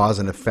of cause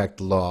and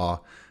effect law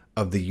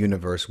of the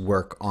universe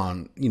work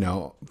on,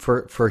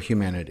 for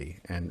humanity?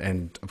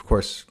 And of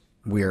course,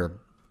 we're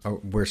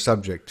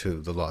subject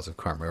to the laws of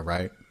karma,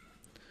 right?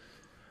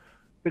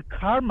 The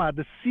karma,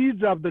 the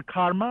seeds of the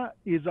karma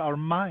is our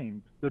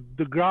mind.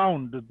 The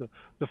ground,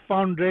 the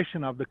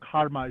foundation of the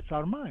karma is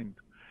our mind.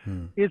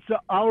 It's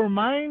our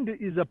mind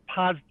is a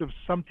positive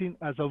something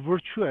as a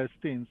virtuous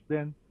thing,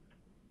 then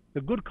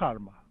the good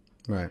karma.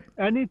 Right.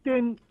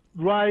 Anything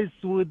rise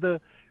with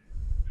the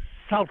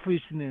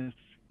selfishness,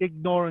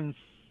 ignorance,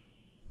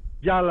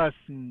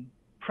 jealousy,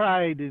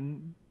 pride,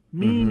 and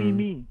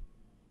me.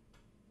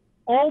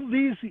 All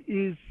these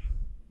is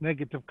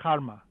negative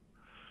karma.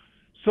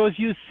 So as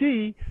you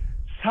see,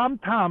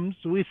 sometimes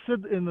we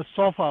sit in the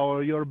sofa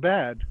or your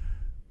bed,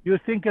 you're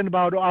thinking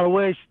about, I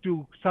wish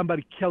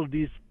somebody kill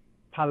this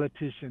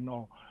politician,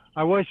 or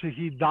I wish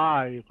he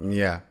died.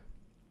 Yeah.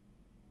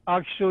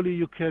 Actually,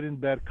 you're carrying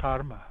bad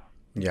karma.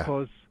 Yeah.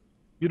 Because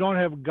you don't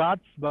have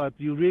guts, but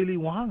you really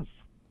want.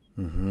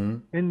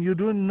 And you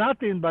do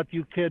nothing, but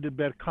you carry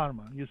bad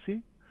karma, you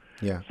see?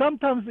 Yeah.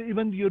 Sometimes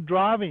even you're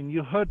driving,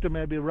 you hurt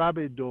maybe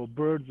rabbit or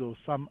birds or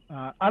some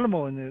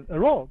animal in the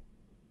road.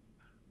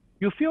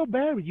 You feel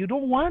bad. You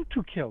don't want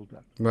to kill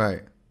them.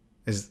 Right.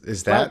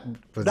 Is that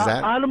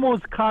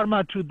animal's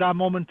karma to that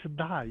moment to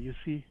die? You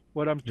see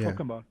what I'm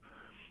talking about?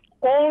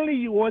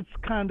 Only what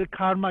kind of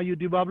karma you're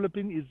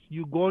developing is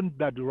you go in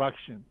that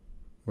direction.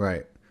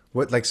 Right.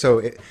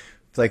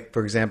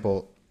 For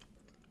example,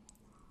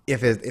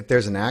 if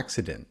there's an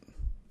accident,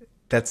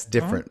 that's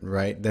different,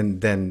 right? Than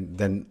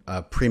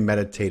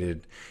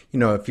premeditated.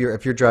 If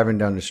you're driving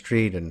down the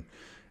street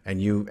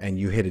and you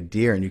hit a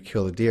deer and you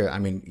kill a deer, I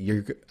mean,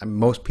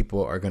 most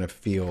people are going to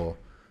feel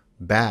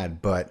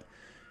bad, but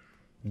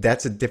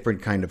that's a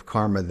different kind of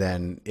karma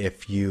than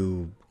if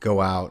you go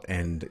out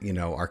and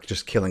are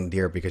just killing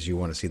deer because you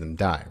want to see them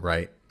die,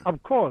 right?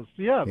 Of course,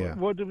 yeah. Yeah.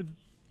 What I'm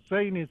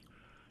saying is,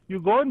 you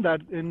go in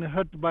that and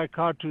hurt by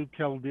car to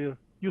kill deer.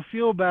 You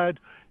feel bad,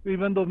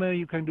 even though maybe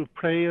you can do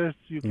prayers.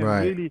 You can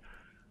really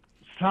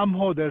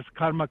somehow there's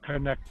karma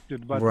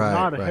connected, but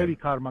not a heavy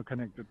karma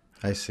connected.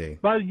 I see.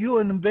 But you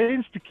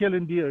invest to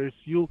killing deers.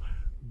 You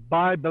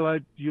buy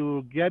blood,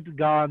 you get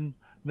gun,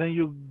 then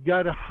you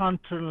get a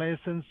hunter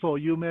license, so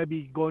you may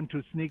be going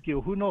to sneaky.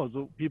 Who knows?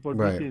 People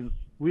do things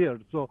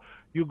weird. So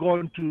you're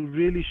going to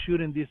really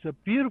shooting this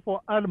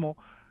beautiful animal,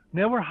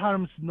 never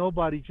harms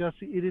nobody,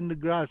 just eating the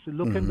grass,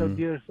 look in the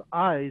deer's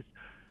eyes.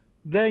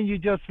 Then you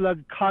just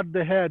cut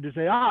the head and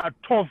say,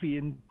 trophy,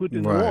 and put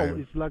in the wall.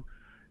 It's like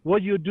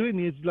what you're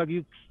doing is like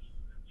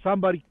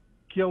somebody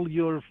killed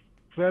your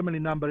family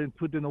number and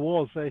put in the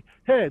wall, say,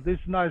 hey, this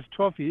nice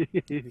trophy.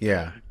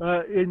 Yeah.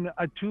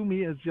 To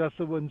me, it's just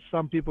when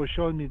some people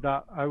show me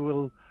that, I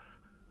will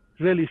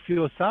really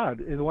feel sad.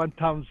 And one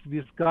time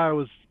this guy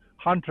was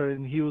hunter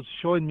and he was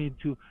showing me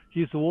to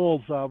his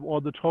walls of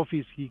all the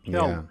trophies he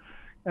killed.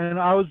 And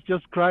I was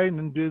just crying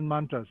and doing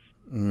mantras.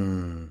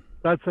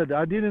 That's it.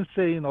 I didn't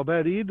say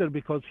bad either,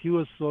 because he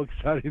was so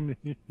excited.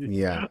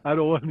 Yeah. I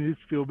don't want him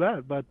to feel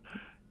bad,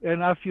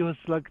 and I feel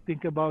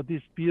think about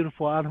these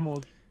beautiful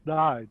animals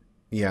died.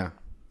 Yeah.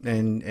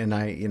 And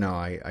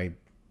I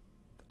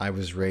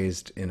was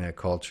raised in a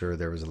culture,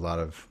 there was a lot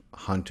of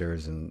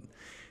hunters, and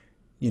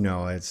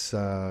it's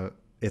a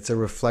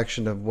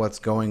reflection of what's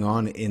going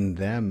on in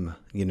them,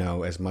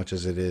 as much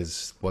as it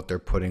is what they're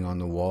putting on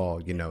the wall.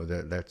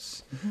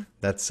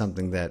 That's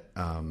something that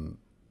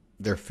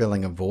they're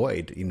filling a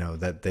void,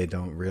 that they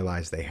don't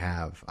realize they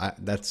have.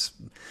 That's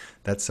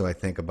how I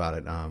think about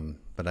it.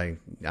 But I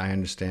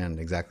understand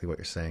exactly what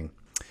you're saying.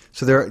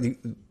 So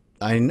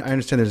I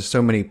understand there's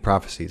so many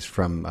prophecies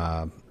from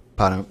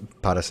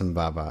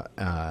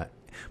Padasambhava.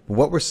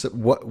 What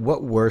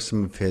were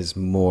some of his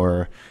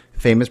more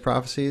famous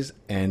prophecies?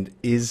 And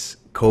is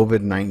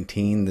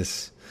COVID-19,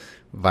 this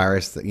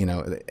virus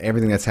that,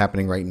 everything that's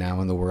happening right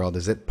now in the world,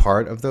 is it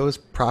part of those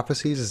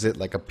prophecies? Is it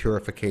like a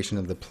purification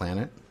of the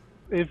planet?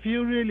 If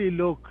you really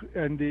look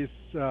at this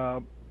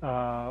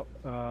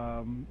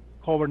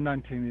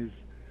COVID-19 is,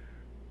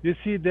 you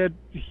see that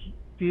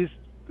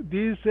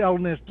these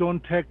illness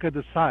don't take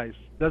the size.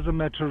 Doesn't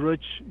matter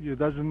rich, it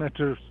doesn't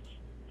matter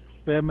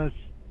famous,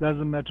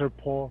 doesn't matter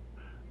poor.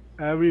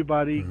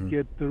 Everybody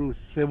get through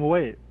same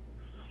way.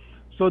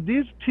 So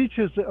this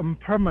teaches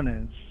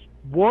impermanence.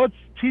 What's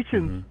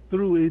teaching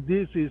through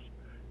this is,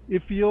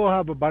 if you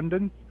have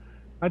abundance,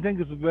 I think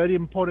it's very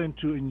important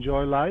to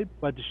enjoy life,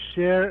 but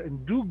share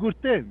and do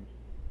good things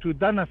to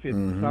benefit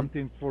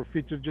something for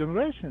future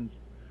generations.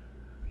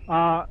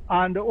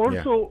 And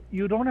also,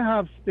 you don't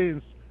have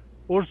things.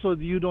 Also,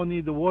 you don't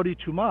need to worry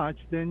too much.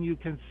 Then you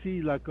can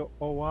see like,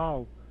 oh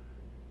wow,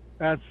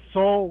 and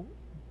so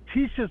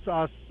teaches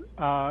us.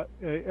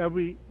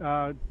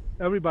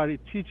 Everybody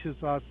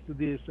teaches us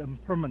this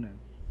impermanence.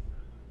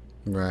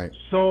 Right.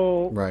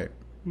 So right.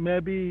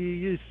 Maybe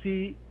you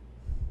see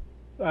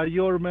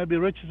you're maybe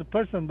richest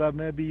person, but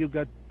maybe you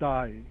got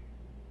die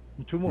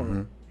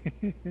tomorrow.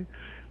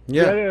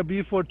 Yeah.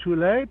 Before too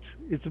late,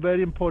 it's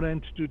very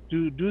important to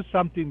do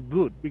something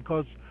good,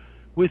 because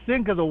we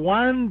think of the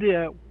one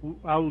day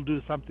I will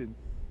do something.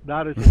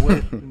 That is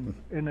wasting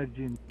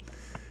energy and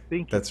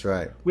thinking. That's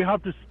right. We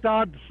have to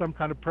start some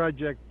kind of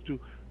project to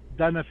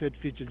benefit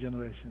future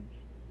generations.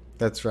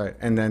 That's right.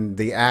 And then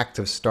the act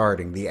of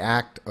starting, the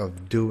act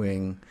of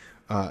doing,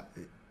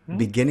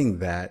 beginning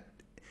that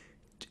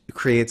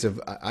creates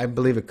I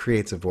believe it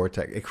creates a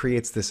vortex. It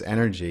creates this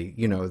energy,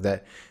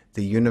 that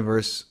the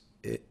universe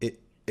it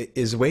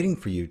is waiting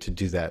for you to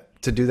do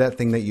that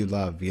thing that you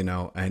love,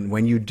 and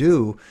when you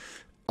do,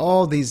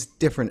 all these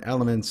different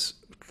elements,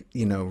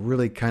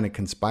 really kind of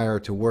conspire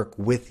to work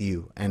with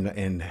you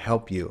and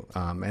help you.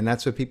 And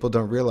that's what people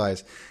don't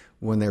realize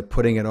when they're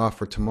putting it off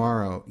for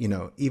tomorrow.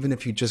 Even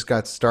if you just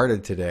got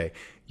started today,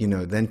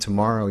 then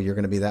tomorrow you're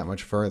going to be that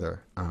much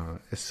further.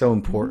 It's so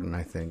important,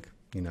 I think,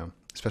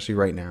 especially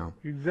right now.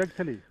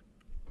 Exactly.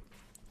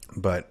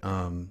 But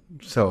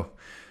so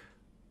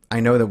I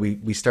know that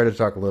we started to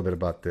talk a little bit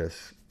about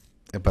this,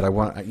 but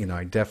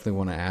I definitely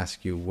want to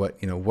ask you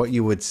what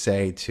you would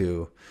say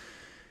to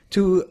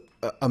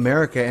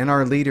America and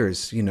our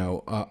leaders,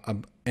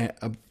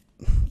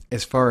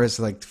 as far as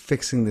like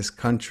fixing this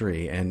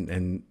country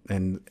and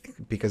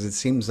because it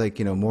seems like,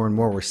 more and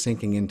more we're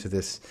sinking into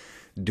this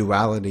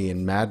duality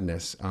and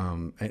madness.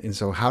 And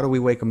so how do we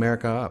wake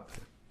America up?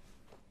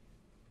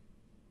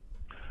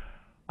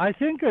 I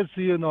think, as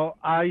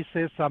I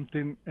say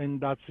something, and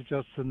that's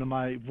just in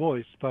my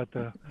voice, but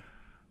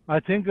I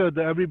think that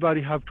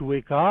everybody have to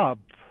wake up.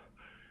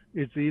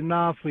 It's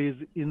enough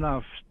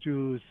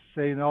to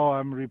say, no,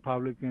 I'm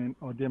Republican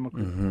or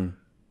Democrat.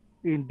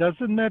 It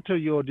doesn't matter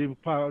your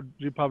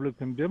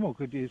Republican,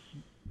 Democrat.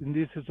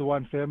 This is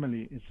one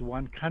family. It's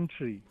one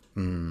country.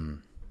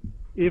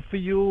 If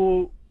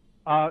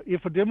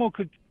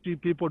Democrat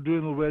people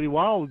doing very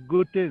well,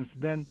 good things,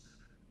 then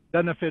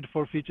benefit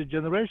for future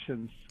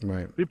generations.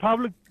 Right.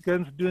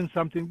 Republicans doing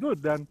something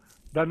good, then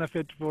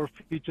benefit for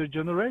future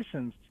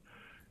generations.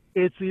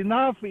 It's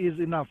enough is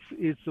enough.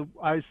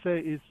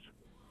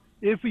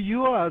 If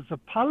you are as a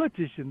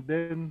politician,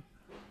 then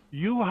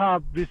you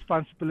have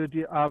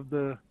responsibility of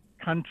the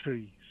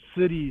country,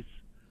 cities,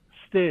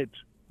 state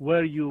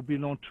where you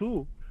belong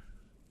to.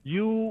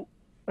 You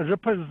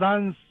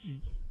represent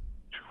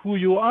who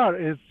you are.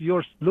 Is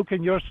look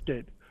in your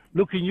state,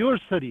 look in your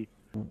city.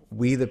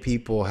 We the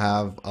people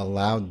have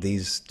allowed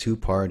these two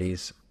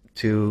parties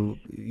to,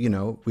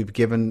 we've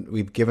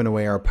given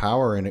away our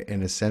power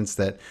in a sense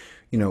that,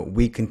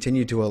 we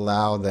continue to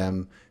allow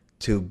them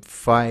to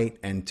fight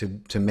and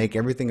to make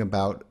everything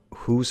about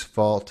whose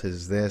fault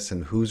is this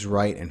and who's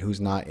right and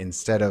who's not,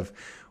 instead of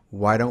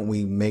why don't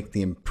we make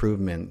the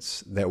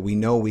improvements that we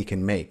know we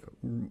can make,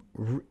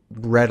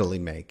 readily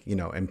make,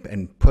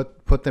 and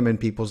put them in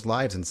people's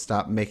lives and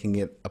stop making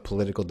it a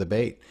political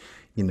debate.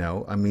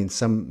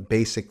 Some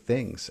basic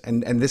things,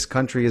 and this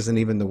country isn't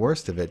even the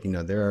worst of it.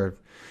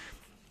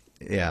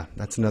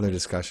 That's another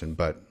discussion,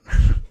 but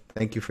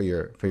thank you for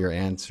your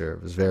answer.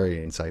 It was very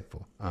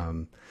insightful.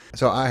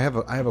 So I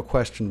have a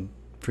question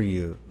for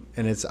you,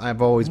 and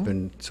I've always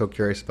been so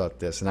curious about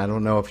this, and I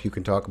don't know if you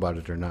can talk about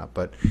it or not,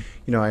 but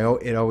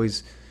it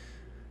always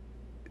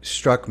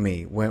struck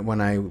me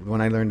when I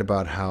learned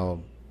about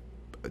how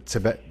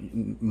Tibet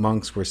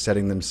monks were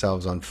setting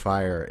themselves on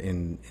fire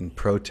in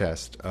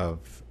protest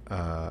of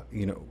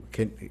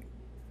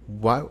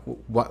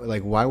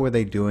why were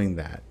they doing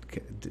that?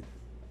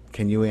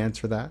 Can you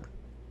answer that?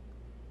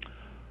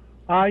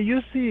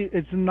 You see,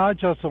 it's not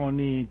just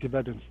only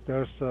Tibetans.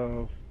 There's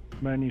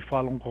many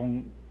Falun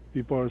Gong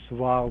people as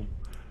well.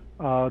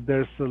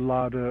 There's a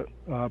lot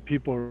of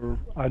people,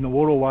 and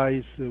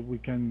worldwide we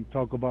can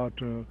talk about,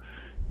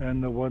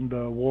 and when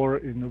the war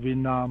in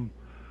Vietnam,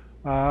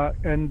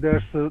 and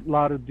there's a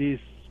lot of this.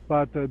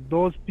 But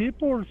those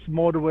people's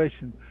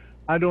motivation,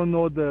 I don't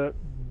know the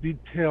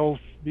details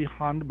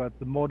behind, but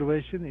the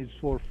motivation is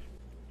for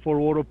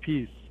world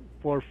peace,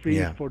 for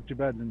freedom Yeah. for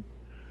Tibetans.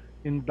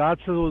 And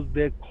that's what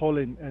they're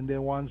calling, and they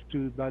want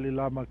to Dalai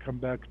Lama come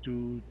back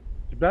to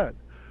Tibet.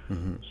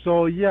 Hmm.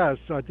 So yes,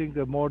 I think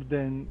more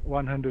than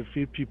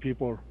 150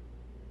 people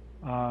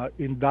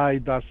in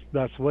died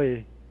that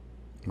way,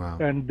 Wow.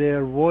 and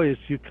their voice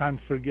you can't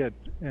forget.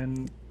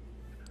 And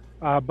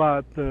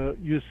but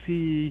you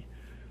see,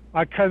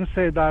 I can't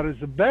say that is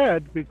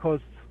bad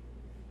because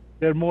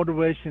their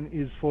motivation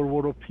is for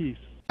world peace.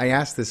 I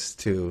asked this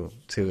to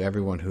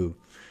everyone who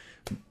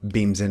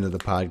beams into the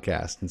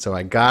podcast, and so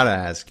I gotta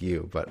ask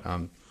you. But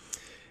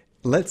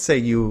let's say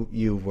you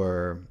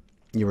were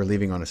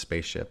leaving on a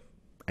spaceship,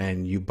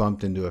 and you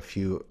bumped into a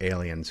few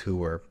aliens who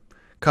were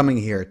coming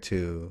here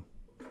to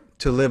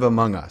live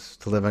among us,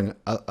 to live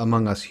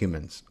among us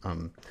humans.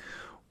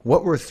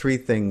 What were three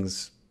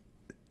things,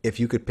 if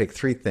you could pick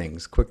three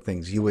things, quick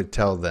things, you would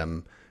tell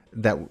them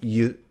that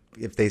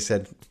if they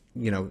said,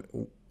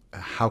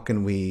 how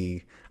can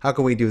we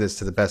do this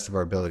to the best of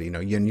our ability?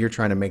 And you're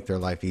trying to make their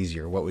life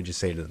easier. What would you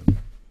say to them?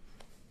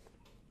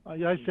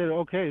 I said,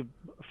 okay,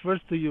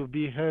 first you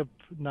behave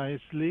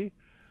nicely,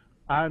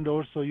 and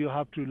also you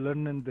have to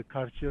learn in the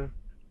culture,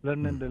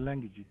 learn in the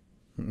language.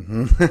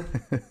 Hmm.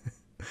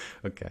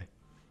 Okay.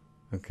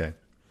 Okay.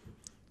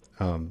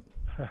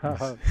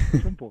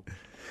 Simple.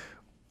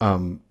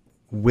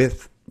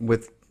 With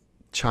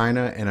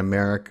China and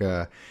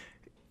America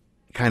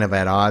kind of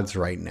at odds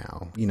right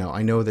now,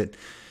 I know that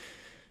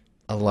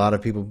a lot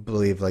of people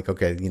believe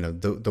okay,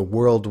 the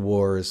world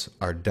wars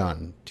are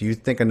done. Do you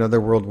think another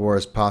world war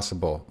is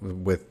possible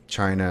with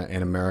China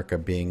and America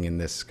being in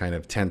this kind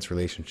of tense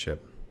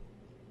relationship?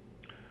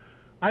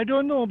 I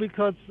don't know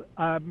because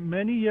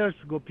many years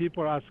ago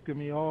people asked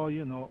me,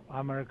 oh,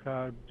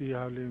 America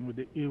dealing with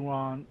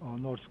Iran or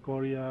North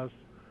Korea.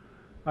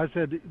 I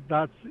said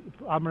that's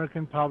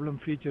American problem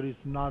feature is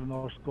not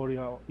North Korea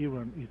or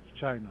Iran, it's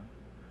China.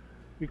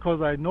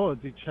 Because I know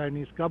the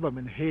Chinese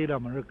government hate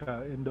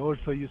America, and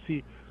also you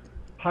see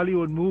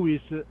Hollywood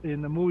movies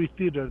in the movie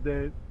theater,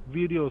 the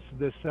videos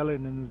they're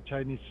selling in the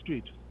Chinese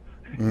streets.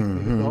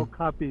 It's Hmm. all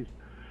copies.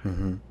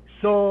 Hmm.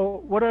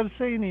 So what I'm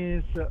saying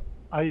is,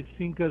 I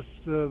think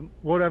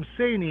what I'm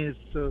saying is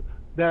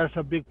there's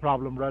a big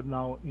problem right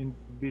now in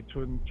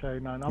between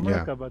China and Yeah.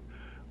 America. But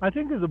I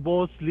think as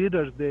both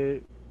leaders,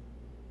 they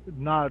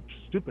not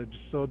stupid,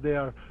 so they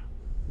are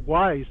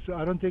wise.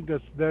 I don't think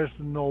there's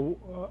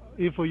no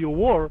if you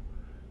war,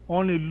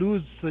 only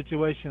lose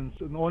situations,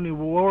 and only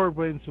war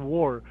brings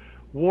war.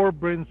 War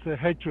brings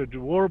hatred.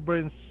 War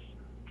brings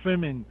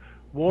famine.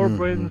 War Hmm.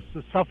 brings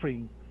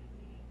suffering.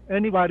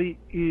 Anybody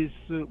is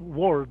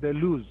war, they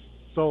lose.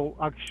 So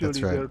That's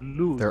actually, they right.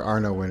 lose. There are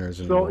no winners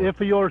in So war. if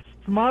you're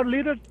smart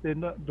leader,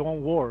 then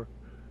don't war.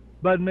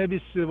 But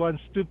maybe one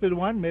stupid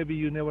one, maybe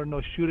you never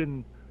know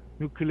shooting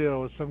nuclear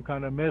or some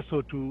kind of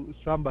missile to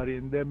somebody,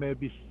 and they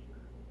maybe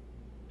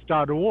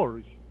start a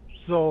war.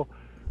 So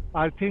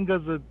I think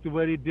it's a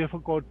very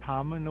difficult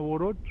time in the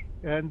world,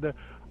 and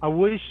I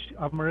wish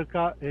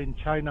America and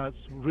China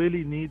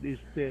really need is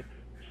to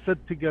sit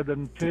together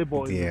on the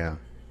table in Yeah.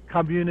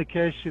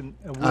 communication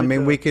I with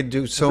mean, we could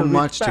do so the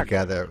much respect.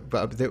 together,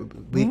 but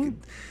we Hmm? could,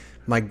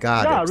 my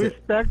God, Yeah, it's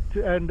respect,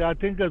 and I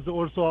think as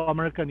also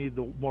America need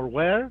more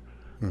aware,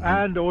 hmm.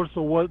 and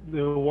also what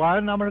the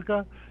one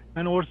America,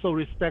 and also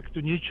respect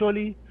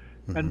mutually,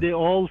 and Hmm. they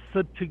all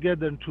sit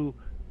together to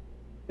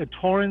a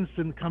tolerance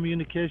and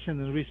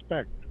communication and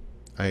respect.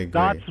 I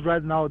That's agree.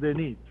 right now they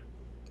need.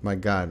 My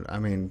God, I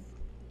mean,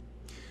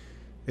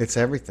 it's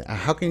everything.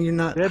 How can you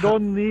not? They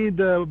don't need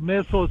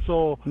missiles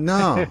or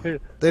No,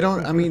 they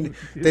don't. I mean,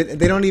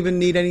 they don't even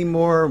need any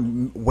more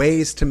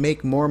ways to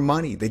make more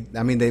money.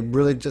 I mean, they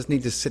really just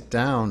need to sit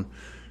down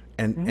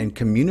and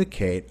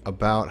communicate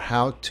about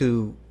how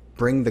to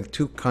bring the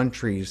two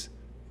countries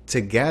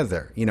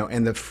together.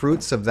 And the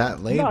fruits of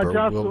that not labor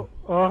just will,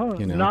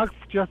 you know, not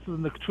just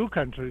in the two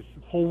countries,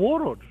 whole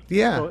world.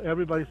 yeah, So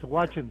everybody's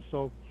watching.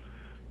 So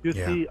you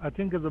yeah, see, I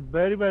think it's a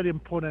very very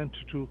important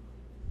to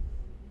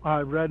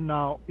right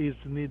now is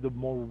need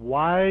more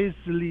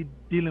wisely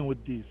dealing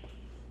with this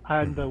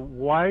and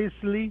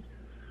wisely,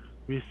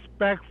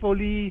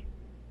 respectfully,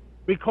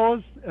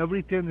 because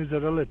everything is a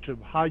relative.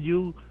 How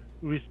you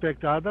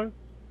respect others,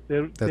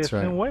 they're that's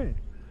right, same way.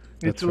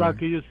 It's that's right.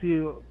 like you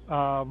see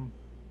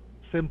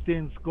same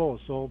things go.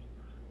 So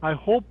I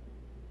hope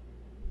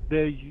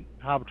they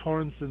have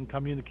tolerance and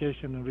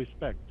communication and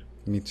respect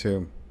Me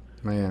too,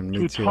 man,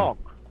 me to too. talk,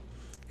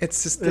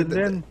 It's just and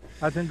then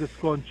I think it's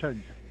going to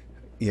change.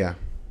 yeah.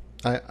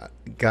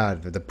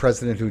 God, the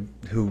president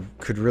who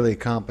could really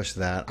accomplish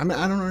that. I mean,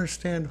 I don't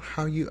understand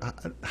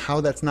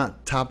how that's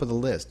not top of the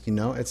list.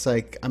 It's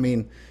like, I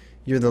mean,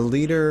 you're the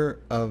leader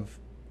of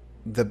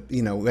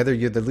whether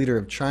you're the leader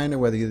of China,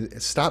 whether you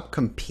stop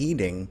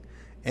competing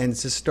and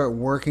just start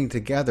working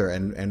together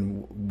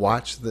and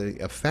watch the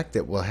effect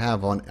it will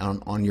have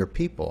on your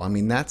people. I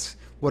mean, that's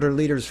what are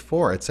leaders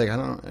for. It's like, I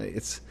don't.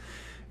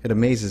 It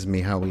amazes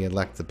me how we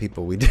elect the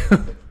people we do.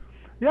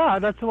 Yeah,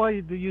 that's why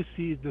you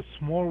see the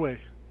small way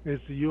is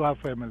you have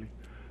family.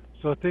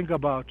 So think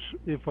about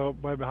if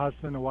my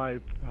husband and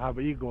wife have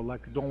ego,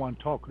 like don't want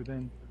to talk,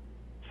 then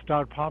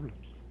start problems.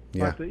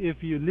 Yeah, But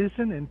if you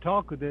listen and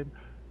talk, then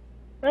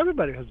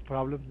everybody has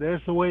problems.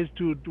 There's ways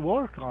to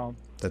work on.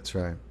 that's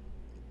right.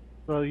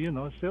 So,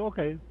 say,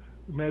 okay,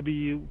 maybe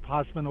you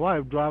husband and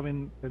wife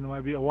driving, and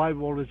maybe a wife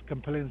always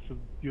complains of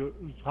your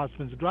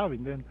husband's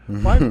driving, then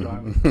wife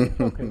driving. It's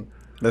okay.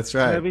 That's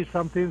right. Maybe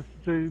something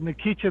in the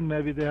kitchen,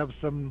 maybe they have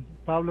some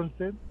problems.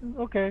 Then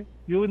okay,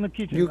 you in the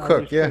kitchen. You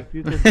cook, yeah.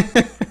 You can,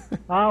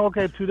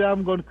 okay, today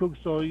I'm going to cook,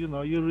 so you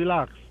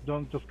relax.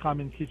 Don't just come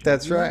in the kitchen.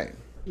 That's right.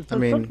 It's I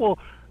mean, simple.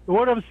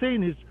 What I'm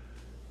saying is,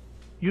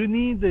 you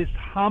need this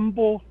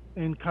humble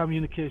in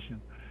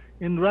communication.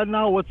 And right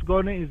now, what's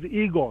going on is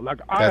ego. Like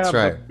I That's have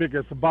right. the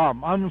biggest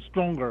bomb. I'm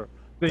stronger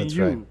than That's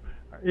you. right.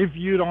 If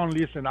you don't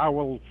listen, I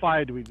will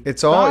fight with you.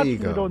 It's all That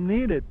ego. We don't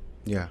need it.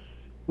 Yeah.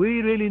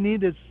 We really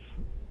need is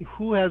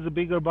who has a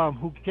bigger bomb,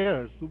 who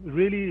cares?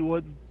 Really,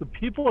 what the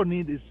people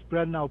need is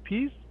spread now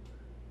peace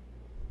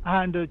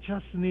and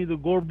just need a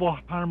global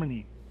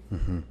harmony.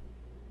 Mm-hmm.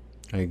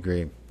 I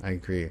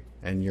agree.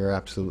 And you're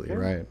absolutely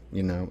right.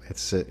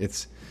 It's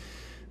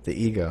the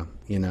ego,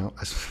 yeah.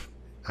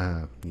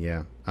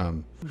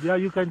 Yeah,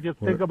 you can just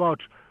think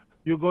about,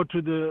 you go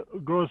to the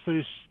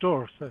grocery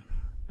stores,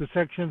 the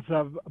sections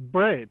of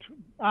bread.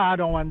 I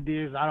don't want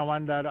this, I don't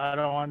want that, I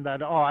don't want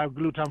that. Oh, I'm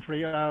gluten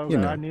free.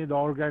 I need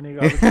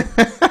organic.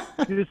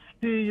 You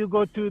see, you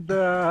go to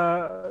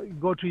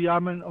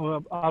Yemen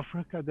or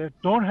Africa, they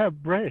don't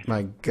have bread.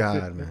 My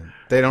God, man,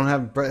 they don't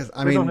have bread.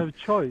 They don't have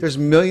choice. There's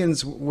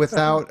millions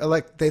without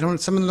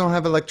some of them don't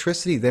have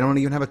electricity. They don't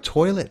even have a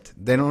toilet.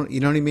 They don't. You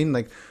know what I mean?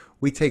 Like,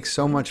 we take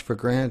so much for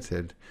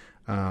granted.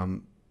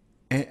 And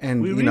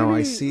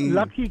I see.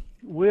 Lucky.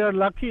 We are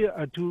lucky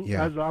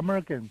as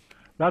Americans.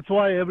 That's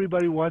why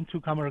everybody wants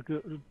to come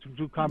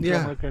to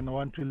America and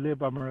want to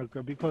live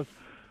America, because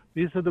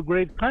these are the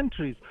great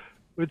countries.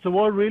 It's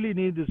what really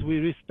needs is we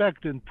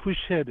respect and push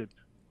headed.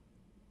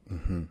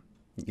 Mm-hmm.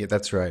 Yeah,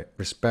 that's right.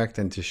 Respect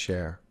and to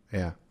share.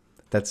 Yeah,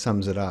 that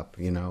sums it up.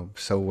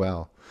 So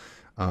well.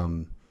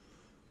 It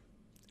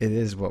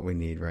is what we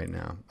need right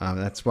now.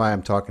 That's why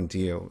I'm talking to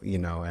you.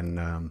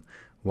 And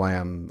why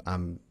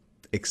I'm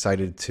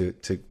excited to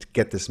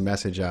get this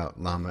message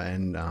out, Lama.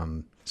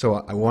 And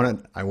so I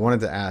wanted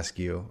to ask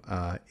you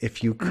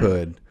if you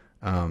could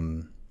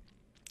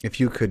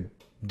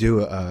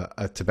do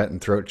a Tibetan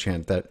throat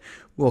chant that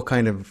will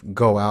kind of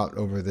go out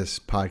over this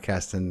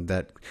podcast and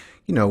that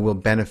will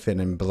benefit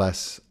and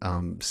bless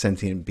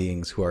sentient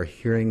beings who are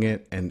hearing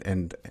it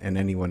and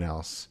anyone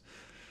else.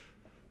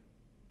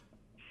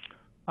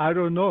 I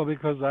don't know,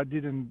 because I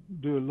didn't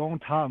do a long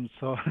time,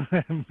 so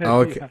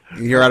okay,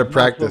 you're out of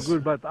practice. So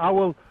good, but I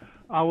will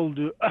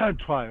do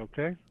try.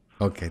 Okay.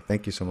 Okay.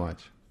 Thank you so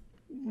much.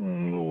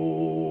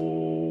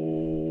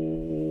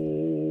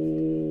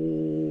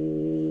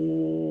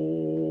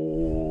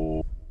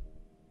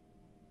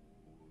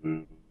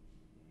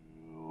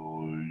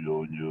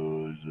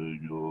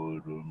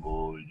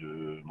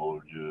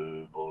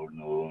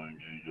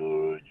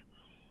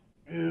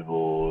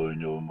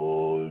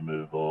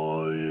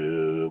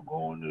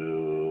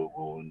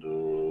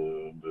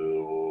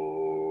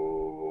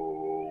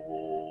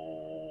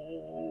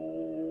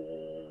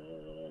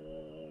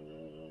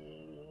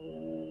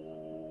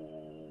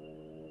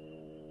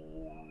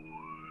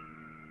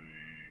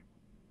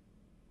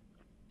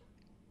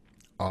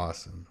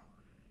 Awesome.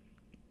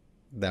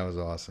 That was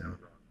awesome.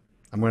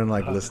 I'm going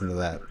to listen to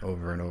that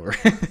over and over.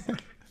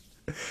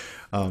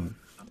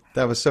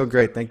 That was so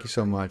great. Thank you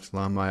so much,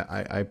 Lama.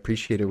 I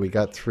appreciate it. We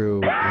got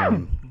through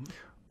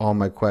all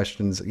my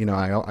questions.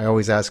 I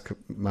always ask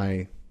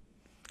my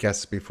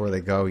guests before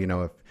they go,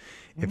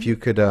 if you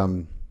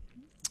could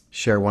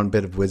share one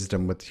bit of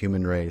wisdom with the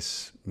human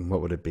race,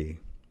 what would it be?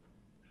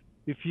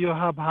 If you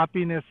have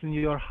happiness in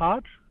your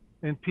heart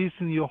and peace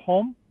in your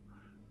home,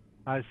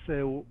 I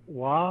say,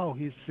 wow,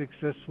 he's a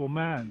successful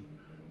man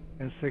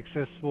and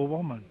successful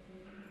woman.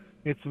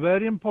 It's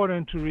very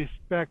important to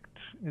respect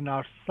in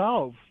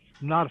ourselves,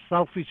 not a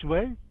selfish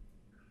way,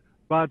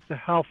 but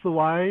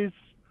health-wise,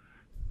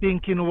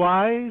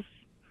 thinking-wise,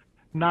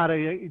 not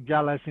a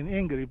jealous and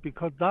angry,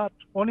 because that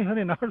only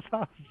hurting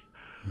ourselves.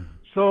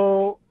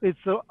 So it's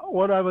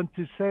what I want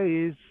to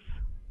say is,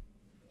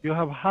 you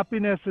have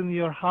happiness in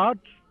your heart,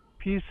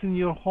 peace in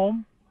your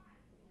home,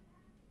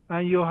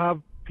 and you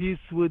have peace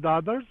with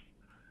others,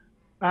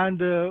 and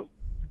do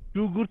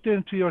good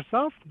thing to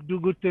yourself, do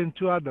good thing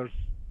to others.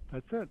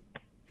 That's it.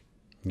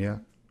 Yeah,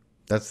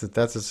 that's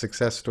a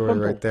success story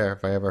right there,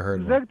 if I ever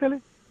heard one. Exactly.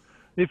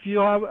 If you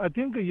have, I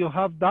think you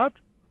have that,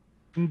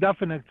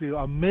 definitely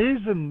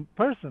amazing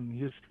person.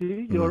 You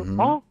see, you're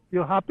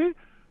happy,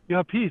 you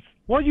have peace.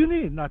 What you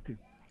need? Nothing.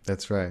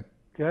 That's right.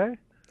 Okay.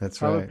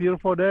 That's right. Have a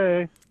beautiful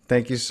day.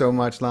 Thank you so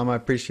much, Lama. I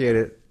appreciate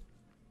it.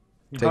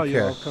 Take care.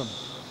 You're welcome.